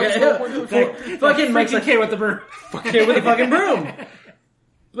users. Because that was one point. Fucking Mike's like, kid with the broom. kid with a fucking broom.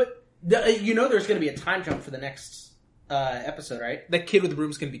 But there's going to be a time jump for the next episode, right? That kid with the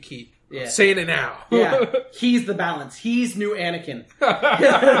broom's going to be key. Yeah. I'm saying it now. Yeah, he's the balance. He's new Anakin.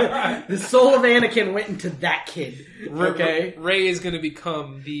 The soul of Anakin went into that kid. Okay, Rey is going to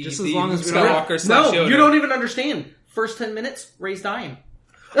become the Just as long as we Skywalker don't- slash no, Yoda. you don't even understand. First 10 minutes, Rey's dying.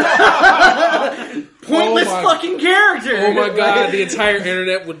 Pointless Oh my- fucking character. Oh my god, the entire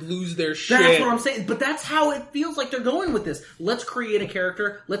internet would lose their shit. That's what I'm saying. But that's how it feels like they're going with this. Let's create a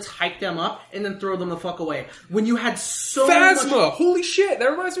character, let's hype them up, and then throw them the fuck away. When you had so Phasma! much... Holy shit, that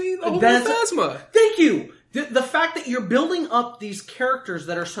reminds me of the whole That's- Phasma. Thank you! The fact that you're building up these characters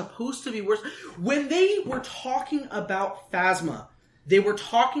that are supposed to be worse... When they were talking about Phasma, they were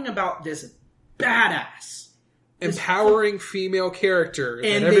talking about this badass... Empowering female character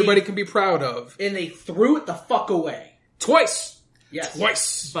And that everybody can be proud of. And they threw it the fuck away. Twice! Yes.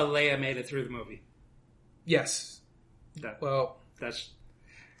 Twice! But Leia made it through the movie. Yes. That, Well, that's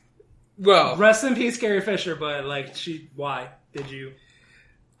rest in peace, Carrie Fisher. But like, why did you?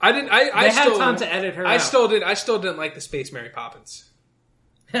 I didn't. I They had still, time to edit her I out. still didn't like the Space Mary Poppins.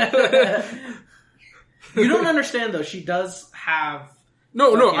 You don't understand, though. She does have...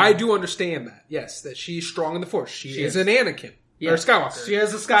 No, Fucking- I do understand that. Yes, that she's strong in the Force. She is is. an Anakin. Or Skywalker. She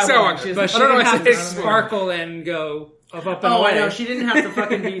has a Skywalker. Skywalker. She has But a- she I don't know didn't why I have say to Skywalker. sparkle and go up and Oh, away. I know. She didn't have to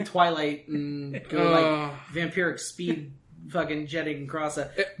fucking be Twilight and go Uh. like vampiric speed fucking jetting across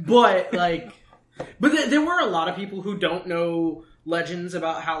it. But like, there were a lot of people who don't know Legends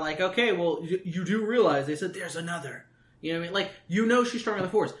about how like, okay, well, you do realize they said there's another. You know what I mean? Like, she's strong in the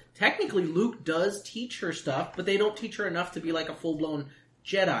Force. Technically, Luke does teach her stuff, but they don't teach her enough to be like a full-blown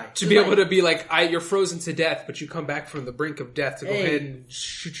Jedi. To be able to be like, you're frozen to death, but you come back from the brink of death to go Hey. ahead and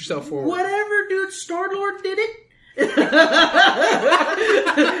shoot yourself forward. Whatever, dude. Star-Lord did it.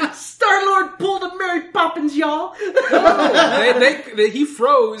 Star-Lord pulled a Mary Poppins, y'all. He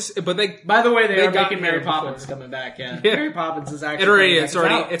froze, but they. By the way, they are got making Mary Mary Poppins before. coming back. Yeah, Yeah. Mary Poppins is actually It's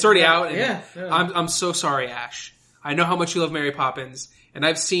already out. And Yeah. I'm so sorry, Ash. I know how much you love Mary Poppins, and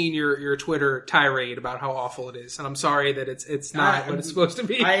I've seen your Twitter tirade about how awful it is, and I'm sorry that it's not what it's supposed to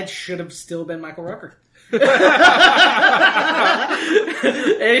be. It should have still been Michael Rooker. I'm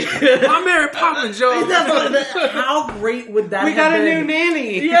Mary Poppins, yo. How great would that We have got a been? new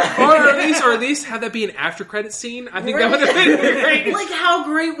nanny. Yeah. or at least have that be an after credit scene. I think that would have been great. Like, how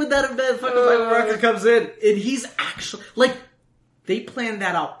great would that have been? Fucking Michael Rooker comes in, and he's actually like, they planned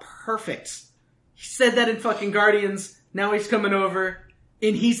that out perfect. He said that in fucking Guardians. Now he's coming over,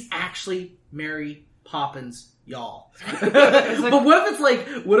 and he's actually Mary Poppins, y'all. But what if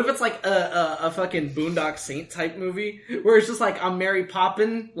it's like a fucking Boondock Saint type movie where it's just like I'm Mary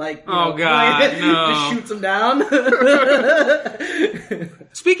Poppin, like Oh, God, no. just shoots him down.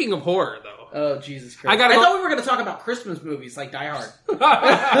 Speaking of horror, though. Oh, Jesus Christ. I I thought we were going to talk about Christmas movies like Die Hard.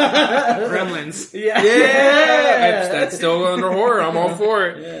 Gremlins. Yeah. That's still under horror. I'm all for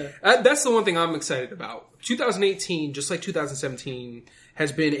it. That's the one thing I'm excited about. 2018, just like 2017,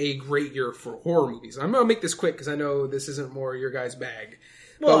 has been a great year for horror movies. I'm going to make this quick because I know this isn't more your guys' bag.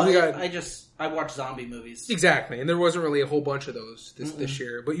 Well, But we got, I watch zombie movies. exactly, and there wasn't really a whole bunch of those this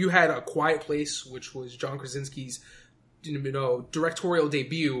year. But you had A Quiet Place, which was John Krasinski's directorial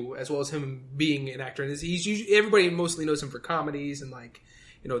debut, as well as him being an actor. And everybody mostly knows him for comedies and like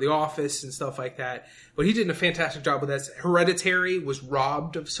The Office and stuff like that. But he did a fantastic job with that. Hereditary was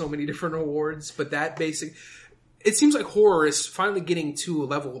robbed of so many different awards, but it seems like horror is finally getting to a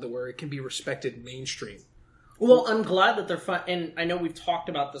level where it can be respected mainstream. Well, I'm glad that they're and I know we've talked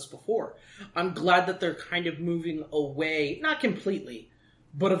about this before. I'm glad that they're kind of moving away, not completely,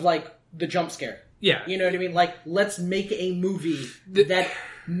 but of like the jump scare. Yeah. You know what I mean? Like, let's make a movie that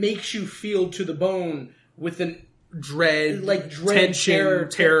makes you feel to the bone with an Dread, tension,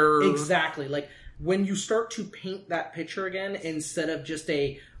 terror. Exactly. Like, when you start to paint that picture again, instead of just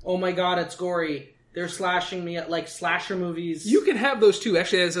oh my god, it's gory, they're slashing me, like slasher movies. You can have those too.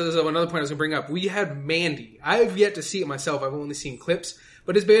 Actually, that's another point I was going to bring up. We had Mandy. I've yet to see it myself. I've only seen clips.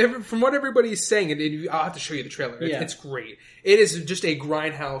 But from what everybody's saying, I'll have to show you the trailer. It's great. It is just a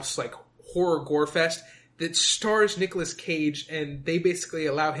grindhouse, like, horror gore fest that stars Nicolas Cage, and they basically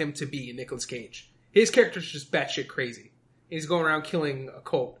allow him to be Nicolas Cage. His character's just batshit crazy. He's going around killing a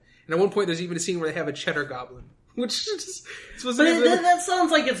cult. And at one point, there's even a scene where they have a cheddar goblin. Which is supposed to be... That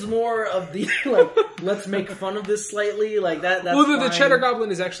sounds like it's more of the, like, let's make fun of this slightly, like that. That's the cheddar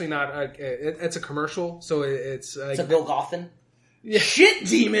goblin is actually not... it's a commercial, so it's... it's a Golgothan? Yeah. Shit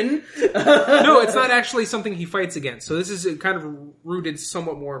demon! No, it's not actually something he fights against. So this is kind of rooted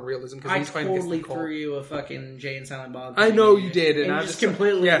somewhat more in realism. I totally threw you a fucking Jay and Silent Bob. I know you did, and I just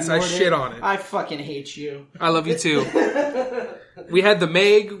completely I shit on it. I fucking hate you. I love you too. We had The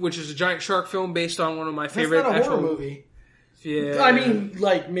Meg, which is a giant shark film based on one of my favorite. That's not a horror movie. Yeah, I mean,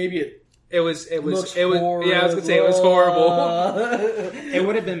 like maybe it was. Horrible. Yeah, I was gonna say it was horrible. It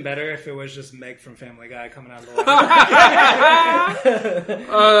would have been better if it was just Meg from Family Guy coming out of the water.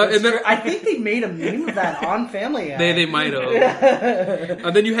 And then I think they made a meme of that on Family Guy. They might have.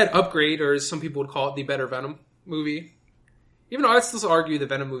 And then you had Upgrade, or as some people would call it, the better Venom movie. Even though I'd still argue the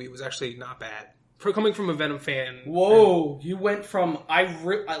Venom movie was actually not bad. Coming from a Venom fan. Whoa, you went from I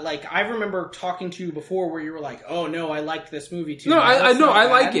remember talking to you before where you were like, "Oh no, I liked this movie too." No, I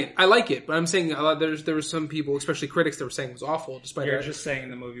like it. I like it, but I'm saying there were some people, especially critics, that were saying it was awful. Despite You're just saying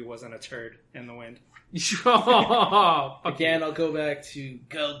the movie wasn't a turd in the wind. Again, I'll go back to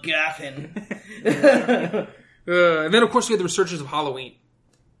Go Gotham. And then of course we had the Resurgence of Halloween.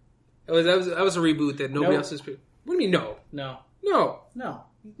 That was a reboot that nobody else is. What do you mean no? No.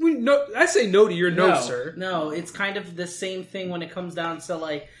 I say no to your no, sir. No, it's kind of the same thing when it comes down to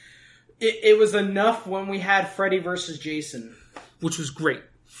like, it was enough when we had Freddy versus Jason. Which was great.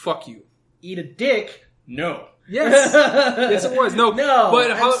 Fuck you. Eat a dick? No. Yes. Yes it was. No. But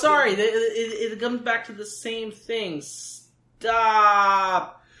I'm sorry. It comes back to the same thing.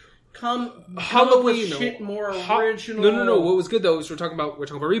 Stop. Come up with shit more original. No. What was good though is we're talking about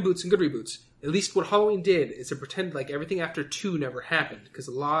reboots and good reboots. At least what Halloween did is to pretend like everything after 2 never happened, because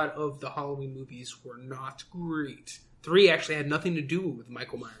a lot of the Halloween movies were not great. 3 actually had nothing to do with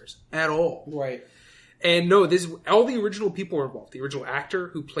Michael Myers at all. Right. And no, all the original people were involved. The original actor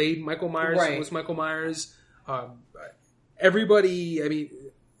who played Michael Myers was Michael Myers. Everybody, I mean,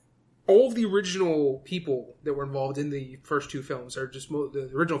 all of the original people that were involved in the first 2 films the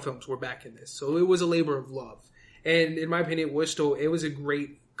original films were back in this. So it was a labor of love. And in my opinion, it was a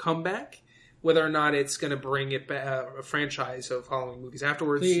great comeback. Whether or not it's going to bring it a franchise of Halloween movies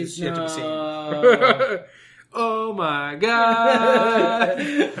afterwards Please is yet to be seen. no. Oh my god!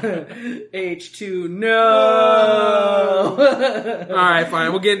 H2, no. All right,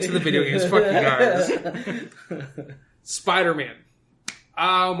 fine. We'll get into the video games. Fuck you guys. Spider-Man.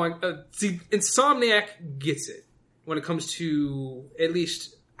 Oh my! See, Insomniac gets it when it comes to at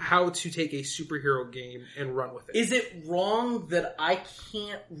least how to take a superhero game and run with it. Is it wrong that I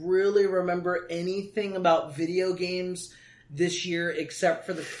can't really remember anything about video games this year except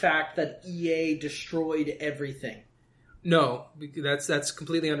for the fact that EA destroyed everything? No, that's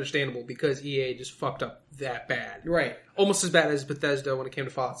completely understandable because EA just fucked up that bad. Right. Almost as bad as Bethesda when it came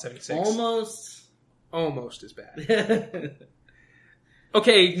to Fallout 76. Almost as bad.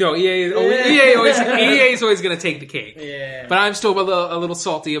 Okay, no, EA is always going to take the cake. Yeah. But I'm still a little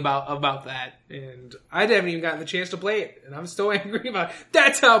salty about that, and I haven't even gotten the chance to play it, and I'm still angry about it.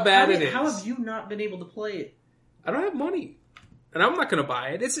 That's how bad it is. How have you not been able to play it? I don't have money, and I'm not going to buy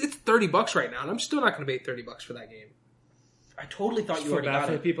it. It's $30 right now, and I'm still not going to pay $30 for that game. I totally thought you Feel already bad got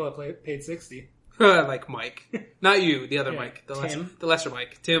for the it. people that paid $60. Like Mike, not you, the other Yeah, Mike, Tim. the lesser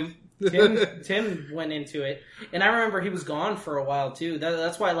Mike, Tim. Tim went into it, and I remember he was gone for a while too.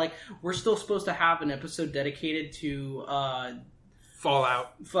 That's why, like, we're still supposed to have an episode dedicated to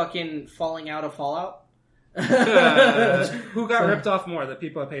Fallout. fucking falling out of Fallout. Who got ripped off more? The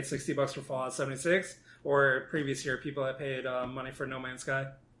people that paid $60 for Fallout 76, or previous year people that paid money for No Man's Sky?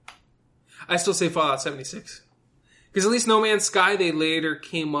 I still say Fallout 76. Because at least No Man's Sky, they later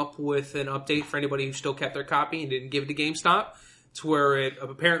came up with an update for anybody who still kept their copy and didn't give it to GameStop, to where it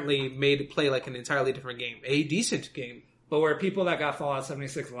apparently made it play like an entirely different game. A decent game. But were people that got Fallout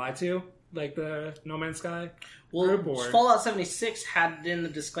 76 lied to? Like the No Man's Sky? Well, Board. Fallout 76 had in the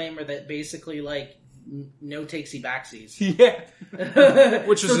disclaimer that basically, like, no takesy backsies. Yeah.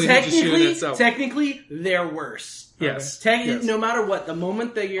 Which was a huge issue in itself. Technically, they're worse. Yes. Yes. No matter what, the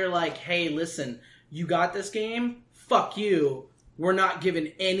moment that you're like, hey, listen, you got this game, fuck you, we're not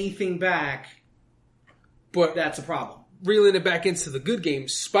giving anything back, But that's a problem. reeling it back into the good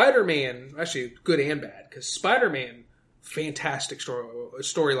games, Spider-Man, actually good and bad, because Spider-Man, fantastic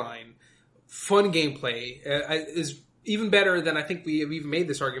storyline, fun gameplay, is even better than I think we have even made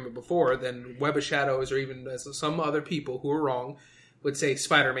this argument before than Web of Shadows, or even as some other people who are wrong would say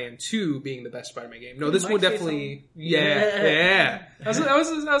Spider-Man 2 being the best Spider-Man game. No, this might one say definitely, yeah. That was a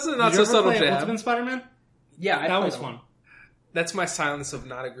not Did so you ever subtle play jab. Ultimate Spider-Man? Yeah, I That played was them. fun. That's my silence of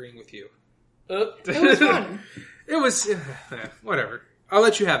not agreeing with you. It was fun. It was whatever. I'll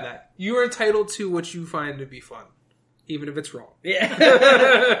let you have that. You are entitled to what you find to be fun, even if it's wrong.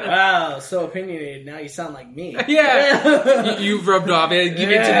 Yeah. Wow, so opinionated. Now you sound like me. Yeah, you've rubbed off. Give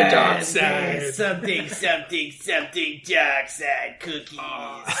it to the dark side. Something, dark side cookies.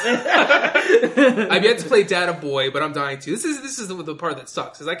 I've yet to play Data Boy, but I'm dying to. This is the part that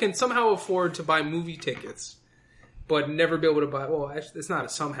sucks. Is I can somehow afford to buy movie tickets, but never be able to buy. Well, actually, it's not a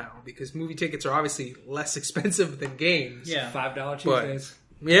somehow because movie tickets are obviously less expensive than games. Yeah. $5 Tuesdays.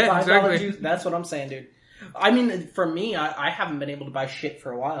 Yeah, $5 exactly. juice. That's what I'm saying, dude. I mean, for me, I haven't been able to buy shit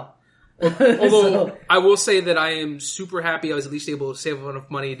for a while. Although So- I will say that I am super happy I was at least able to save enough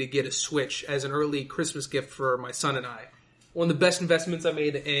money to get a Switch as an early Christmas gift for my son and I. One of the best investments I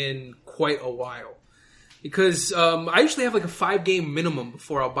made in quite a while. Because I usually have like a 5-game minimum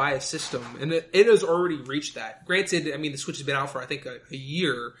before I'll buy a system, and it has already reached that. Granted, I mean, the Switch has been out for I think a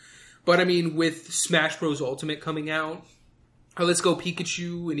year, but I mean, with Smash Bros. Ultimate coming out, or Let's Go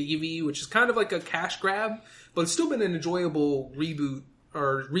Pikachu and Eevee, which is kind of like a cash grab, but it's still been an enjoyable reboot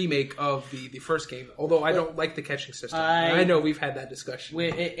or remake of the first game. Although I don't like the catching system. I know we've had that discussion.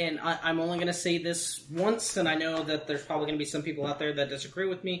 And I'm only going to say this once, and I know that there's probably going to be some people out there that disagree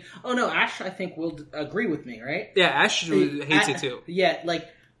with me. Oh no, Ash, I think will agree with me, right? Yeah, Ash hates it too. Yeah, like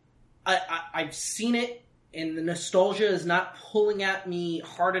I've seen it, and the nostalgia is not pulling at me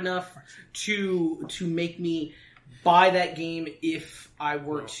hard enough to make me buy that game if I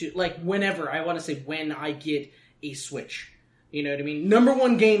were to, like, whenever, I want to say when I get a Switch. You know what I mean? Number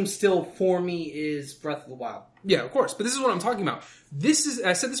one game still for me is Breath of the Wild. Yeah, of course. But this is what I'm talking about. This is,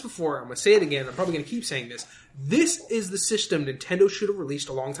 I said this before, I'm going to say it again, I'm probably going to keep saying this. This is the system Nintendo should have released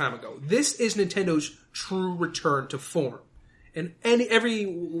a long time ago. This is Nintendo's true return to form. In every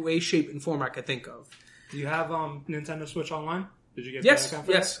way, shape, and form I could think of. Do you have Nintendo Switch Online? Did you get Yes, that account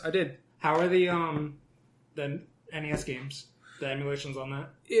for yes, I did. How are the NES games? The emulations on that?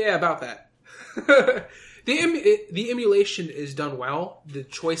 Yeah, about that. The emulation is done well. The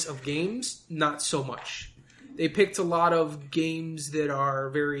choice of games, not so much. They picked a lot of games that are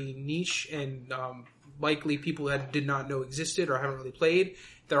very niche and likely people that did not know existed or haven't really played.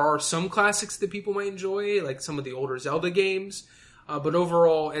 There are some classics that people might enjoy, like some of the older Zelda games. But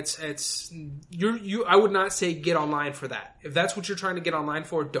overall, I would not say get online for that. If that's what you're trying to get online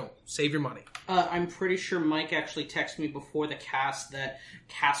for, don't. Save your money. I'm pretty sure Mike actually texted me before the cast that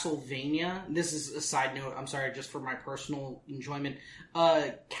Castlevania, this is a side note, I'm sorry, just for my personal enjoyment,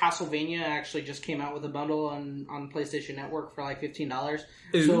 Castlevania actually just came out with a bundle on PlayStation Network for like $15.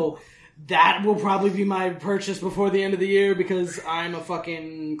 Ooh. So that will probably be my purchase before the end of the year because I'm a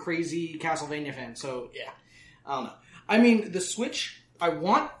fucking crazy Castlevania fan. So yeah, I don't know. I mean, the Switch, I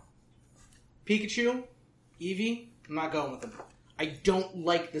want Pikachu, Eevee, I'm not going with them. I don't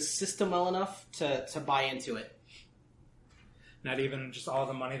like the system well enough to buy into it. Not even just all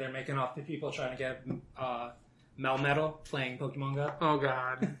the money they're making off the people trying to get Melmetal playing Pokemon Go. Oh,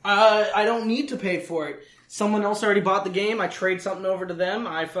 God. I don't need to pay for it. Someone else already bought the game. I trade something over to them.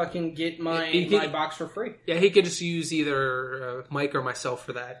 I fucking get my box for free. Yeah, he could just use either Mike or myself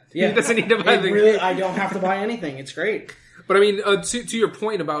for that. Yeah. He doesn't need to buy the really, game. I don't have to buy anything. It's great. But I mean, to your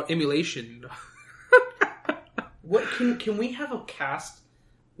point about emulation... What can we have a cast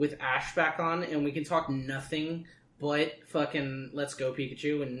with Ash back on and we can talk nothing but fucking Let's Go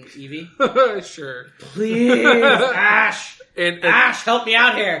Pikachu and Eevee? Sure. Please, Ash! And Ash, help me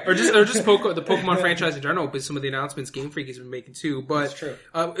out here! Or just the Pokemon franchise in general, but some of the announcements Game Freak has been making too. But That's true.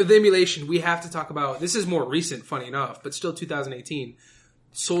 The emulation, we have to talk about, this is more recent, funny enough, but still 2018,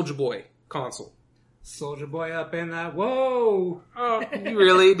 Soulja Boy console. Soldier Boy up in that. Whoa! Oh,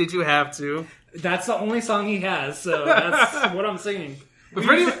 really? Did you have to? That's the only song he has, so that's what I'm singing. But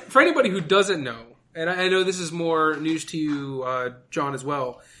for anybody who doesn't know, and I know this is more news to you, John, as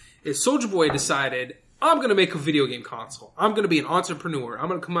well, is Soulja Boy decided, I'm going to make a video game console. I'm going to be an entrepreneur. I'm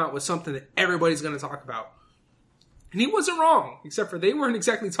going to come out with something that everybody's going to talk about. And he wasn't wrong, except for they weren't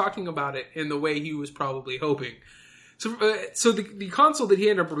exactly talking about it in the way he was probably hoping. So the console that he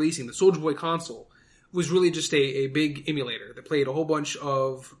ended up releasing, the Soulja Boy console, was really just a big emulator that played a whole bunch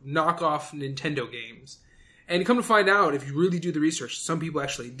of knockoff Nintendo games. And come to find out, if you really do the research, some people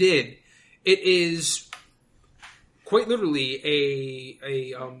actually did, it is quite literally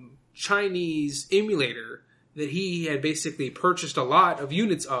a Chinese emulator that he had basically purchased a lot of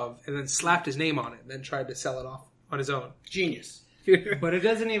units of and then slapped his name on it and then tried to sell it off on his own. Genius. But it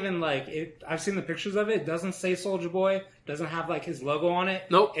doesn't even I've seen the pictures of it. It doesn't say Soulja Boy. Doesn't have his logo on it.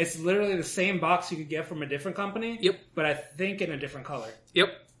 Nope. It's literally the same box you could get from a different company. Yep. But I think in a different color. Yep.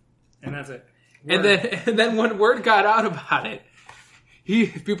 And that's it. And then when word got out about it,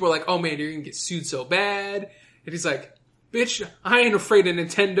 people were like, "Oh man, you're gonna get sued so bad." And he's like, "Bitch, I ain't afraid of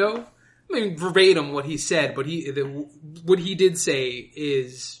Nintendo." I mean, verbatim what he said, but what he did say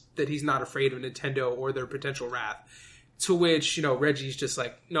is that he's not afraid of Nintendo or their potential wrath. To which, Reggie's just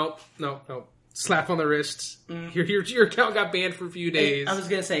like, nope. Slap on the wrist. Your account got banned for a few days. I was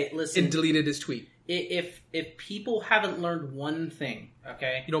going to say, listen. And deleted his tweet. If people haven't learned one thing,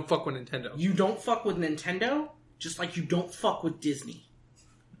 okay? You don't fuck with Nintendo. You don't fuck with Nintendo, just like you don't fuck with Disney.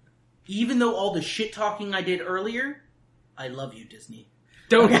 Even though all the shit talking I did earlier, I love you, Disney.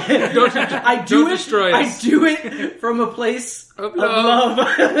 Don't destroy us. I do it from a place of love.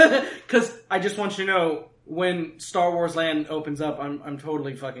 Because I just want you to know, when Star Wars Land opens up, I'm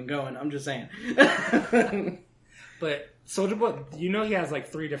totally fucking going. I'm just saying. But Soulja Boy, he has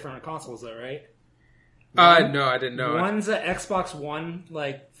 3 different consoles though, right? No, I didn't know. One's an Xbox One,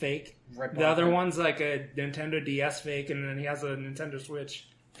 fake. Right, the other one's a Nintendo DS fake, and then he has a Nintendo Switch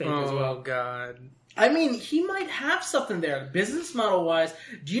fake as well. Oh, God. I mean, he might have something there. Business model wise,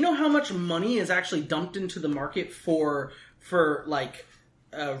 do you know how much money is actually dumped into the market for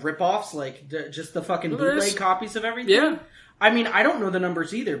rip-offs? Just the fucking bootleg copies of everything? Yeah. I mean, I don't know the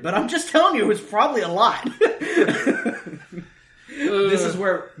numbers either, but I'm just telling you, it's probably a lot. This is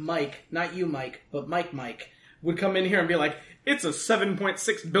where Mike, not you Mike, but Mike, would come in here and be like, it's a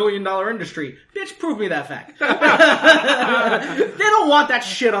 $7.6 billion industry. Bitch, prove me that fact. They don't want that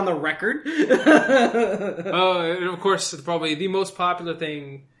shit on the record. And of course, probably the most popular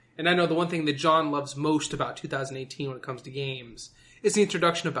thing, and I know the one thing that John loves most about 2018 when it comes to games, is the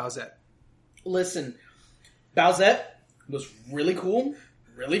introduction of Bowsette. Listen, Bowsette was really cool,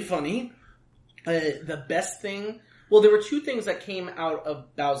 really funny. The best thing... Well, there were 2 things that came out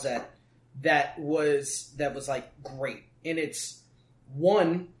of Bowsette that was great. And it's,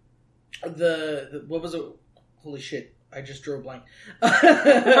 one, what was it? Holy shit, I just drew a blank.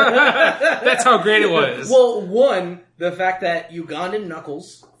 That's how great it was. Well, one, the fact that Ugandan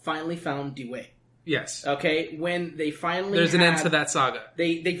Knuckles finally found Dwayne. Yes. Okay, when they finally There's an end to that saga.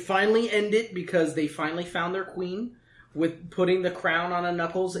 They finally end it because they finally found their queen. with putting the crown on a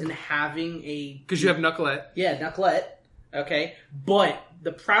Knuckles and having a... Because you have Knucklehead. Yeah, Knucklehead. Okay? But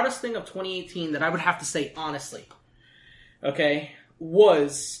the proudest thing of 2018 that I would have to say honestly, okay,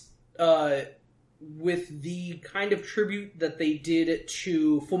 was with the kind of tribute that they did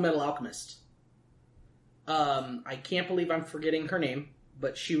to Full Metal Alchemist. I can't believe I'm forgetting her name,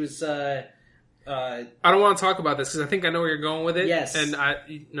 but she was... I don't want to talk about this because I think I know where you're going with it. Yes. And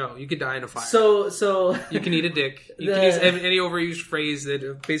you could die in a fire. So you can eat a dick. You can use any overused phrase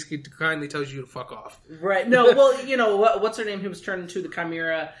that basically kindly tells you to fuck off. Right. No, well, you know, what's her name who was turned into the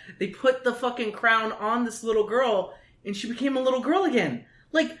Chimera? They put the fucking crown on this little girl, and she became a little girl again.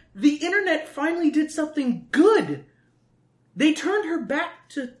 Like, the internet finally did something good. They turned her back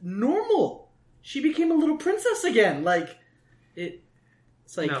to normal. She became a little princess again. Like,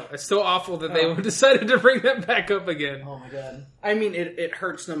 it's like... No, it's so awful that they decided to bring that back up again. Oh my god. I mean, it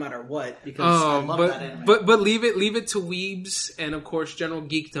hurts no matter what, because I love that anime. But leave it to weebs and, of course, general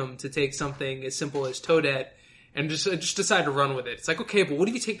geekdom to take something as simple as Toadette and just decide to run with it. It's like, okay, but what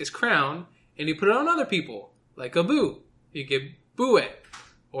if you take this crown and you put it on other people? Like a Boo. You get Boo-It.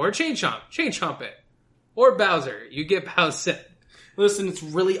 Or Chain Chomp It. Or Bowser. You get Bowsette. Listen, it's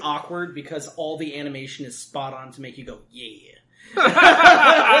really awkward because all the animation is spot on to make you go, yeah.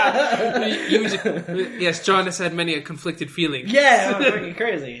 Yes, John has had many a conflicted feeling. Yeah, I'm freaking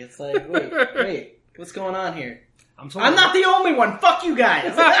crazy. It's like, wait, what's going on here? I'm not the only one. Fuck you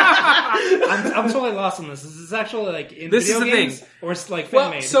guys. I'm totally lost on this. Is this actually like in this video is the games, thing, or it's like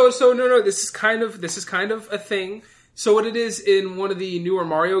fan made? So no. This is kind of a thing. So what it is in one of the newer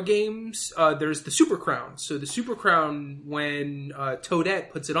Mario games, there's the Super Crown. So the Super Crown, when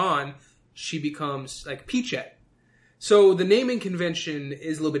Toadette puts it on, she becomes like Peachette. So the naming convention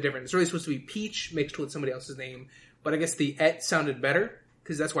is a little bit different. It's really supposed to be Peach mixed with somebody else's name, but I guess the "et" sounded better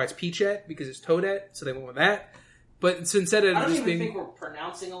because that's why it's Peachette, because it's Toadette. So they went with that. But so instead of I don't just even being, think we're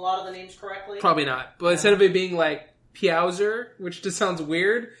pronouncing a lot of the names correctly. probably not. But instead of it being like Piowzer, which just sounds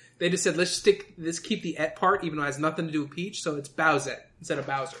weird, they just said let's keep the "et" part, even though it has nothing to do with Peach. So it's Bowsette instead of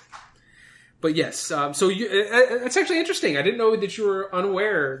Bowser. But yes, so it's actually interesting. I didn't know that you were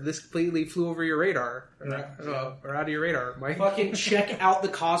unaware. This completely flew over your radar, or out of your radar, Mike. Fucking check out the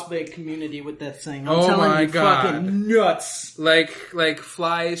cosplay community with that thing. I'm Oh telling my you, God. fucking nuts. Like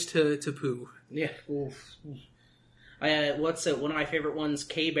flies to poo. Yeah. Oof. What's it? One of my favorite ones,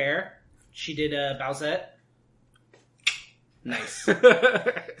 K-Bear. She did Bowsette. Nice.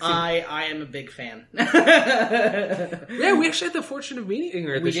 I am a big fan. Yeah, we actually had the fortune of meeting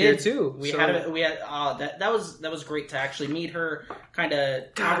her this year too. That was great to actually meet her, kind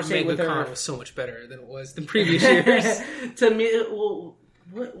of conversate with MegaCon her. was so much better than it was than previous years. To meet, well,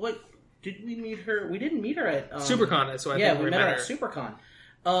 what did we meet her? We didn't meet her at SuperCon. That's why I think we met her at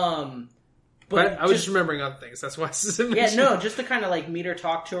SuperCon. But I was just remembering other things. That's why. Just to kind of like meet her,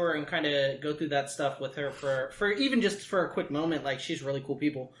 talk to her, and kind of go through that stuff with her for even just for a quick moment. Like, she's really cool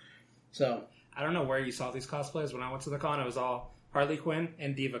people. So I don't know where you saw these cosplays. When I went to the con, it was all Harley Quinn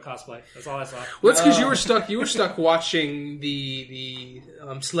and Diva cosplay. That's all I saw. Well, that's because you were stuck watching the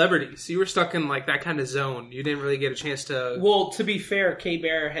celebrities. You were stuck in like that kind of zone. You didn't really get a chance to. Well, to be fair,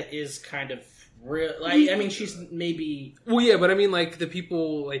 K-Bear is kind of real. Like, I mean, she's maybe. Well, yeah, but I mean, like the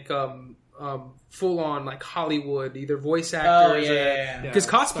people like full on like Hollywood, either voice actors. Because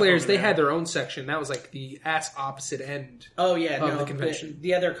cosplayers, they had their own section. That was like the ass opposite end. Oh yeah, of the convention.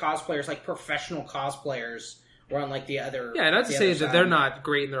 The other cosplayers, like professional cosplayers, were on like the other. Yeah, not to say that they're not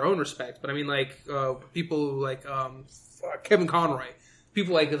great in their own respect, but I mean like people like Kevin Conroy,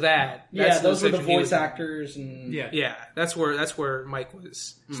 people like that. Yeah, those were the voice actors, and yeah, that's where Mike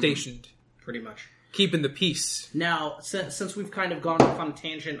was stationed, pretty much keeping the peace. Now, since we've kind of gone off on a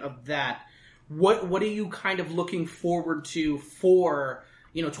tangent of that. What are you kind of looking forward to for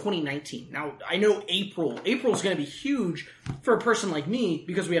 2019? Now, I know April's going to be huge for a person like me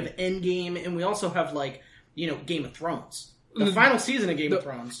because we have Endgame and we also have like Game of Thrones, the final season of Game of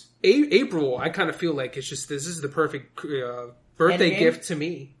Thrones. April, I kind of feel like it's just this is the perfect birthday gift to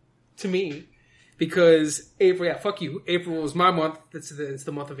me, because April. Yeah, fuck you. April is my month. It's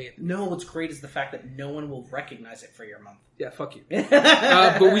the month of Anthony. No, what's great is the fact that no one will recognize it for your month. Yeah, fuck you.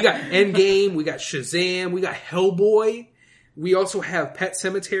 But we got Endgame, we got Shazam, we got Hellboy. We also have Pet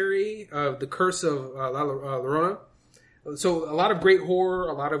Sematary, The Curse of La Llorona. So a lot of great horror,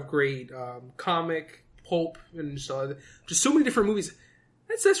 a lot of great comic, pulp, and just so many different movies.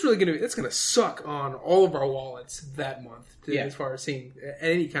 That's really that's gonna suck on all of our wallets that month as far as seeing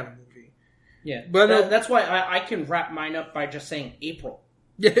any kind of movie. Yeah, but that's why I can wrap mine up by just saying April.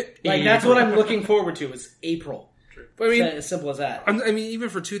 Yeah, like that's what I'm looking forward to is April. But I mean, As simple as that. I mean, even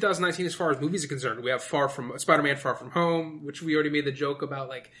for 2019, as far as movies are concerned, we have Spider-Man: Far From Home, which we already made the joke about.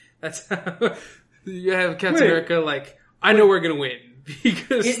 Like, that's you have Captain America. Like, I know we're gonna win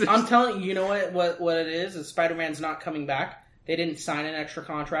because I'm telling you, you know what it is? Is Spider-Man's not coming back. They didn't sign an extra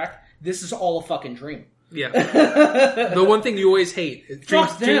contract. This is all a fucking dream. Yeah. The one thing you always hate is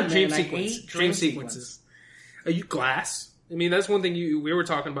dream sequences. Are you Glass? I mean, that's one thing we were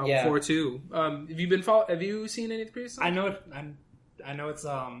talking about before too. Have you seen any previously? I know it's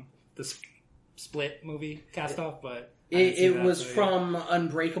the Split movie cast off, but it was from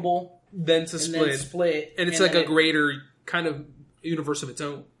Unbreakable, then to Split, and it's like a greater kind of universe of its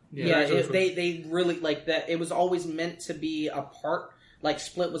own. Yeah, they really like that. It was always meant to be a part. Like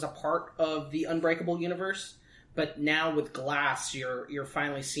Split was a part of the Unbreakable universe, but now with Glass, you're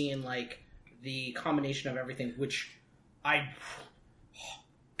finally seeing like the combination of everything. Which I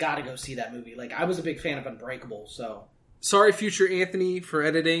gotta go see that movie. Like I was a big fan of Unbreakable, so. Sorry, future Anthony, for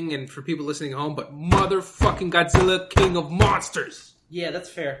editing and for people listening at home, but motherfucking Godzilla, King of Monsters. Yeah, that's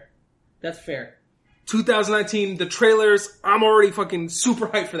fair. That's fair. 2019, the trailers, I'm already fucking super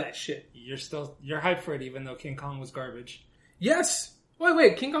hyped for that shit. You're hyped for it, even though King Kong was garbage. Yes.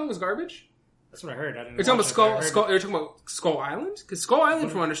 Wait, King Kong was garbage? That's what I heard. I didn't. You're talking about Skull Island? Because Skull Island,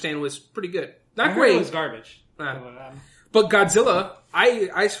 from what I understand, was pretty good. Not great. It was garbage. But Godzilla, I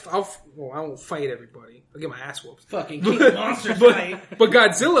won't fight everybody. I'll get my ass whooped. Fucking King of Monsters fight. But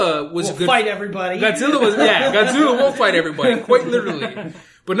Godzilla was a good fight everybody. Godzilla won't fight everybody, quite literally.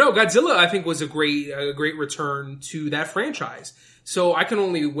 But no, Godzilla I think was a great return to that franchise. So I can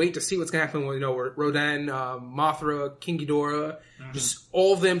only wait to see what's going to happen with Rodan, Mothra, King Ghidorah, just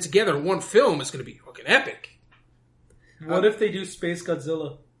all of them together in one film is going to be fucking epic. What if they do Space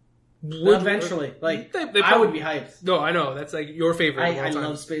Godzilla? Eventually, like I would be hyped. No, I know that's like your favorite. I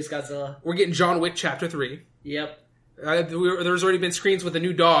love Space Godzilla. We're getting John Wick Chapter 3. Yep. There's already been screens with a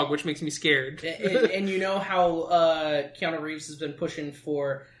new dog, which makes me scared. and you know how Keanu Reeves has been pushing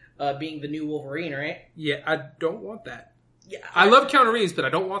for being the new Wolverine, right? Yeah, I don't want that. Yeah, I love Keanu Reeves, but I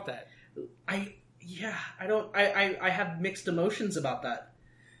don't want that. I have mixed emotions about that.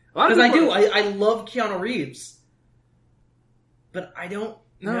 Because I love Keanu Reeves, but I don't.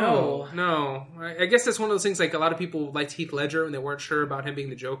 No. I guess that's one of those things. Like a lot of people liked Heath Ledger and they weren't sure about him being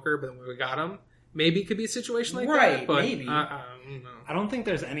the Joker, but when we got him, maybe it could be a situation like that. But maybe. I don't think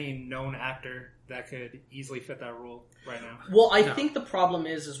there's any known actor that could easily fit that role right now. Well, I think the problem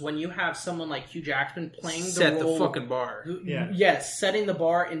is when you have someone like Hugh Jackman playing set the role, the fucking bar. Yes, setting the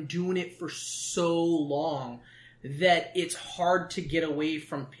bar and doing it for so long that it's hard to get away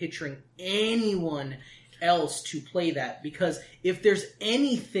from picturing anyone else to play that. Because if there's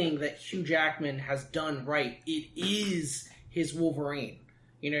anything that Hugh Jackman has done right, it is his Wolverine.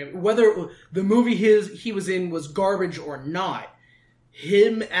 You know, whether the movie he was in was garbage or not,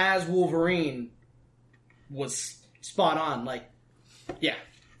 him as Wolverine was spot on. Like, yeah.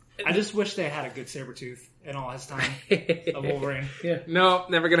 I just wish they had a good Sabretooth in all his time of Wolverine. Yeah. No,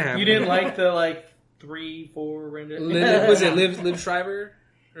 never gonna happen. You didn't like the 3-4 rendition? Was it Liv Schreiber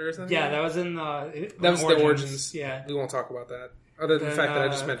or something? Yeah, that was in the the Origins. Yeah, we won't talk about that. Other than the fact that I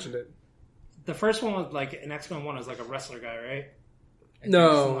just mentioned it. The first one was like an X-Men one was like a wrestler guy, right?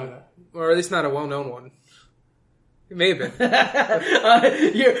 No, or at least not a well-known one. It may have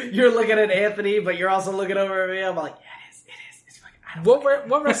been. You're looking at Anthony, but you're also looking over at me. I'm like, yeah, it is. It's fucking. I don't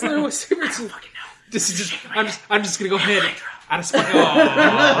what wrestler was Sabretooth? I don't fucking know. This is just. I'm just gonna go ahead out of spite.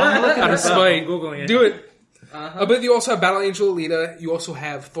 Out of spite, Googling it. Do it. But you also have Battle Angel Alita. You also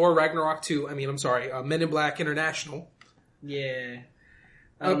have Thor Ragnarok 2. Men in Black International. Yeah.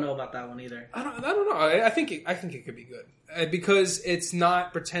 I don't know about that one either. I don't know. I think it could be good because it's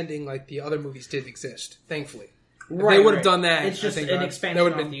not pretending like the other movies did exist. Thankfully, if they would have done that. It's just an expansion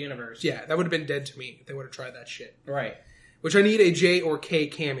of the universe. Yeah, that would have been dead to me if they would have tried that shit. Right. Which I need a J or K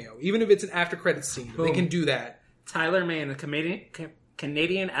cameo, even if it's an after credits scene. Boom. They can do that. Tyler Mane, a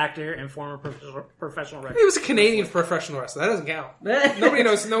Canadian actor and former professional wrestler. He was a Canadian professional wrestler. That doesn't count. Nobody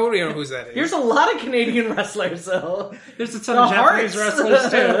knows who that is. There's a lot of Canadian wrestlers, though. There's a ton of Japanese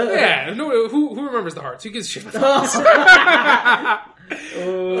wrestlers, too. Yeah. Who remembers the Hearts? Who gives a shit about the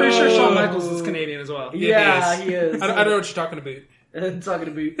Pretty sure Shawn Michaels is Canadian as well. Yeah, he is. I don't know what you're talking about. Talking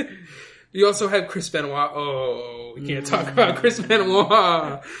about. You also have Chris Benoit. Oh, we can't talk about Chris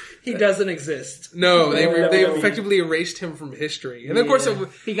Benoit. He doesn't exist. No, they effectively erased him from history. And then, of course,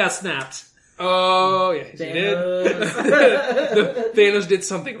 he got snapped. Oh, yeah, he did. Thanos did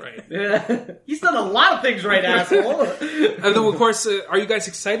something right. Yeah. He's done a lot of things right, asshole. And then, of course, are you guys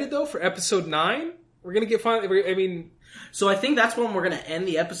excited, though, for episode 9? We're going to get finally... So I think that's when we're going to end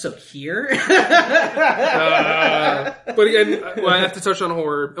the episode here. But again, I have to touch on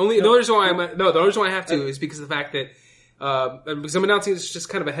horror. The only reason why I have to is because of the fact that because I'm announcing this just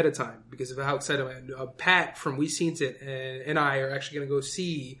kind of ahead of time because of how excited I am. Pat from We Seen It and I are actually going to go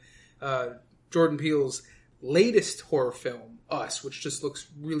see Jordan Peele's latest horror film, Us, which just looks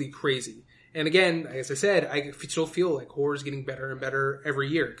really crazy. And again, as I said, I still feel like horror is getting better and better every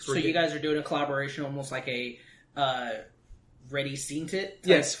year. So you guys are doing a collaboration, almost like a Ready Seen It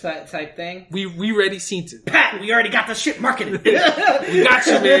type thing? We Ready Seen It. Pat, we already got the shit marketed. We got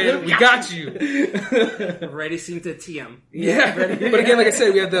you, man. We got you. Ready Seen It TM. Yeah. But again, like I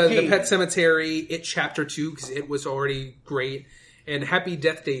said, we have the Pet Cemetery, It Chapter 2, because it was already great, and Happy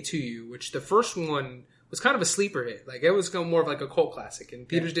Death Day to You, which the first one was kind of a sleeper hit. Like, it was kind of more of like a cult classic, and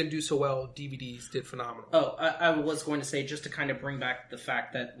theaters didn't do so well. DVDs did phenomenal. Oh, I was going to say, just to kind of bring back the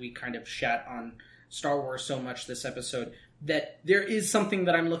fact that we kind of shat on Star Wars so much this episode, that there is something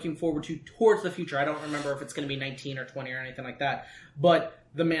that I'm looking forward to towards the future. I don't remember if it's going to be 19 or 20 or anything like that, but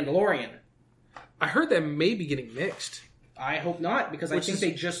The Mandalorian. I heard that may be getting mixed. I hope not, because I think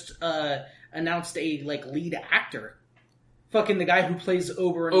they just announced a lead actor. Fucking the guy who plays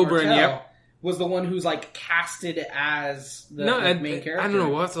Oberyn Martell. Yep. Was the one who's casted as the main character. I don't know.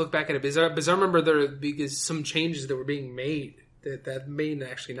 We'll have to look back at it. Because I remember because some changes that were being made that may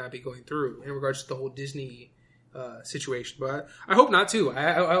actually not be going through in regards to the whole Disney situation. But I hope not too.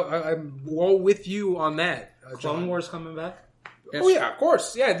 I'm all with you on that. Clone Wars coming back? Of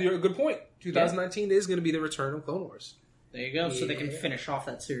course. Yeah, good point. 2019 is going to be the return of Clone Wars. There you go. Yeah. So they can finish off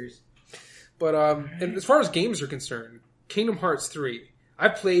that series. But and as far as games are concerned, Kingdom Hearts 3.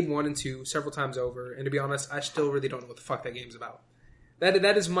 I've played 1 and 2 several times over, and to be honest, I still really don't know what the fuck that game's about.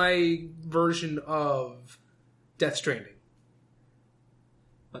 That is my version of Death Stranding.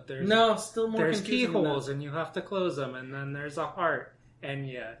 But there's still more. There's keyholes, and you have to close them, and then there's a heart, and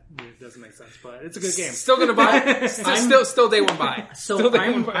it doesn't make sense, but it's a good game. Still gonna buy it. still day one buy. So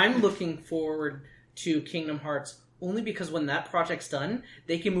I'm looking forward to Kingdom Hearts only because when that project's done,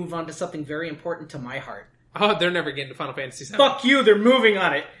 they can move on to something very important to my heart. Oh, they're never getting to Final Fantasy VII. Fuck you, they're moving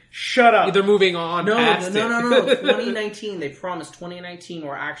on it. Shut up. They're moving on past it. No. 2019, they promised 2019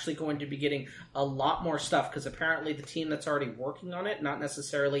 we're actually going to be getting a lot more stuff, because apparently the team that's already working on it, not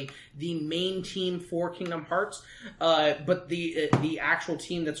necessarily the main team for Kingdom Hearts, but the actual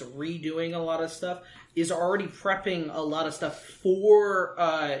team that's redoing a lot of stuff, is already prepping a lot of stuff for,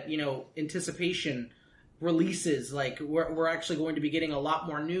 anticipation releases. Like, we're actually going to be getting a lot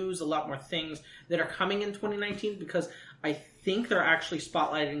more news, a lot more things that are coming in 2019, because I think they're actually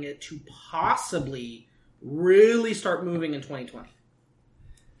spotlighting it to possibly really start moving in 2020.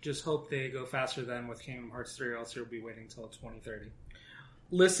 Just hope they go faster than with Kingdom Hearts 3, or else you'll be waiting until 2030.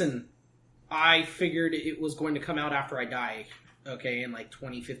 Listen, I figured it was going to come out after I die, okay, in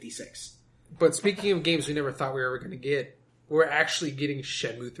 2056. But speaking of games we never thought we were ever going to get, we're actually getting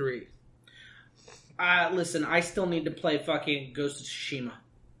Shenmue 3. Listen, I still need to play fucking Ghost of Tsushima.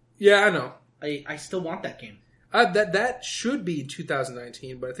 Yeah, I know. I still want that game. That should be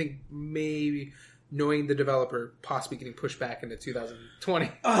 2019, but I think maybe knowing the developer possibly getting pushed back into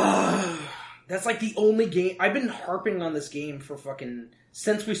 2020. That's the only game. I've been harping on this game for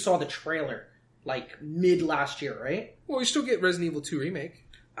since we saw the trailer, mid last year, right? Well, we still get Resident Evil 2 Remake.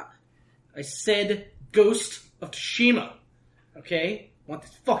 I said Ghost of Tsushima. Okay? I want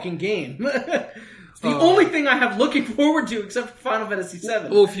this fucking game. It's the only thing I have looking forward to except for Final Fantasy VII.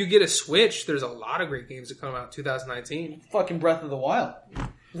 Well, if you get a Switch, there's a lot of great games that come out in 2019. Fucking Breath of the Wild.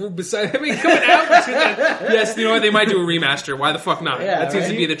 Well, coming out in 2019. Yes, you know what? They might do a remaster. Why the fuck not? Yeah, that seems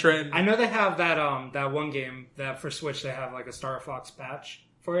to be the trend. I know they have that one game that for Switch they have a Star Fox patch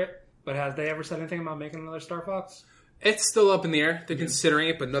for it, but have they ever said anything about making another Star Fox? It's still up in the air. They're considering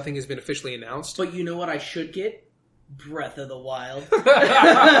it, but nothing has been officially announced. But you know what I should get? Breath of the Wild.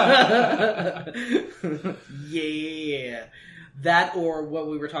 Yeah. That, or what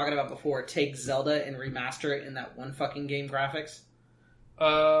we were talking about before, take Zelda and remaster it in that one fucking game graphics.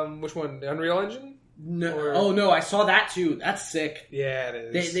 Which one? The Unreal Engine? No. Oh no, I saw that too. That's sick. Yeah,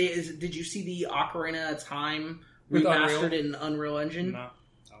 it is. Did you see the Ocarina of Time remastered in Unreal Engine? No.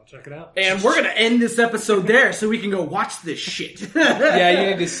 I'll check it out. And we're going to end this episode there so we can go watch this shit. Yeah,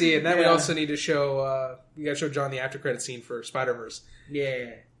 you need to see it. And then we also need to show, we got to show John the after credit scene for Spider-Verse.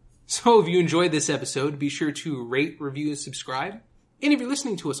 Yeah. So if you enjoyed this episode, be sure to rate, review, and subscribe. And if you're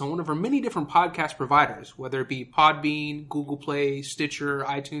listening to us on one of our many different podcast providers, whether it be Podbean, Google Play, Stitcher,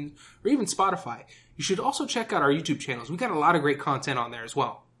 iTunes, or even Spotify, you should also check out our YouTube channels. We got a lot of great content on there as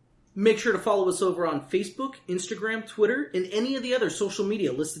well. Make sure to follow us over on Facebook, Instagram, Twitter, and any of the other social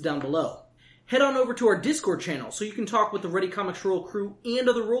media listed down below. Head on over to our Discord channel so you can talk with the Ready Comics Roll crew and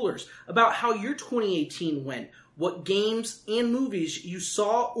other rollers about how your 2018 went, what games and movies you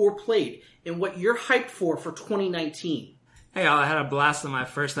saw or played, and what you're hyped for 2019. Hey, I had a blast on my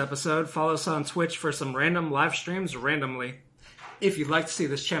first episode. Follow us on Twitch for some random live streams randomly. If you'd like to see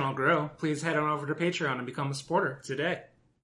this channel grow, please head on over to Patreon and become a supporter today.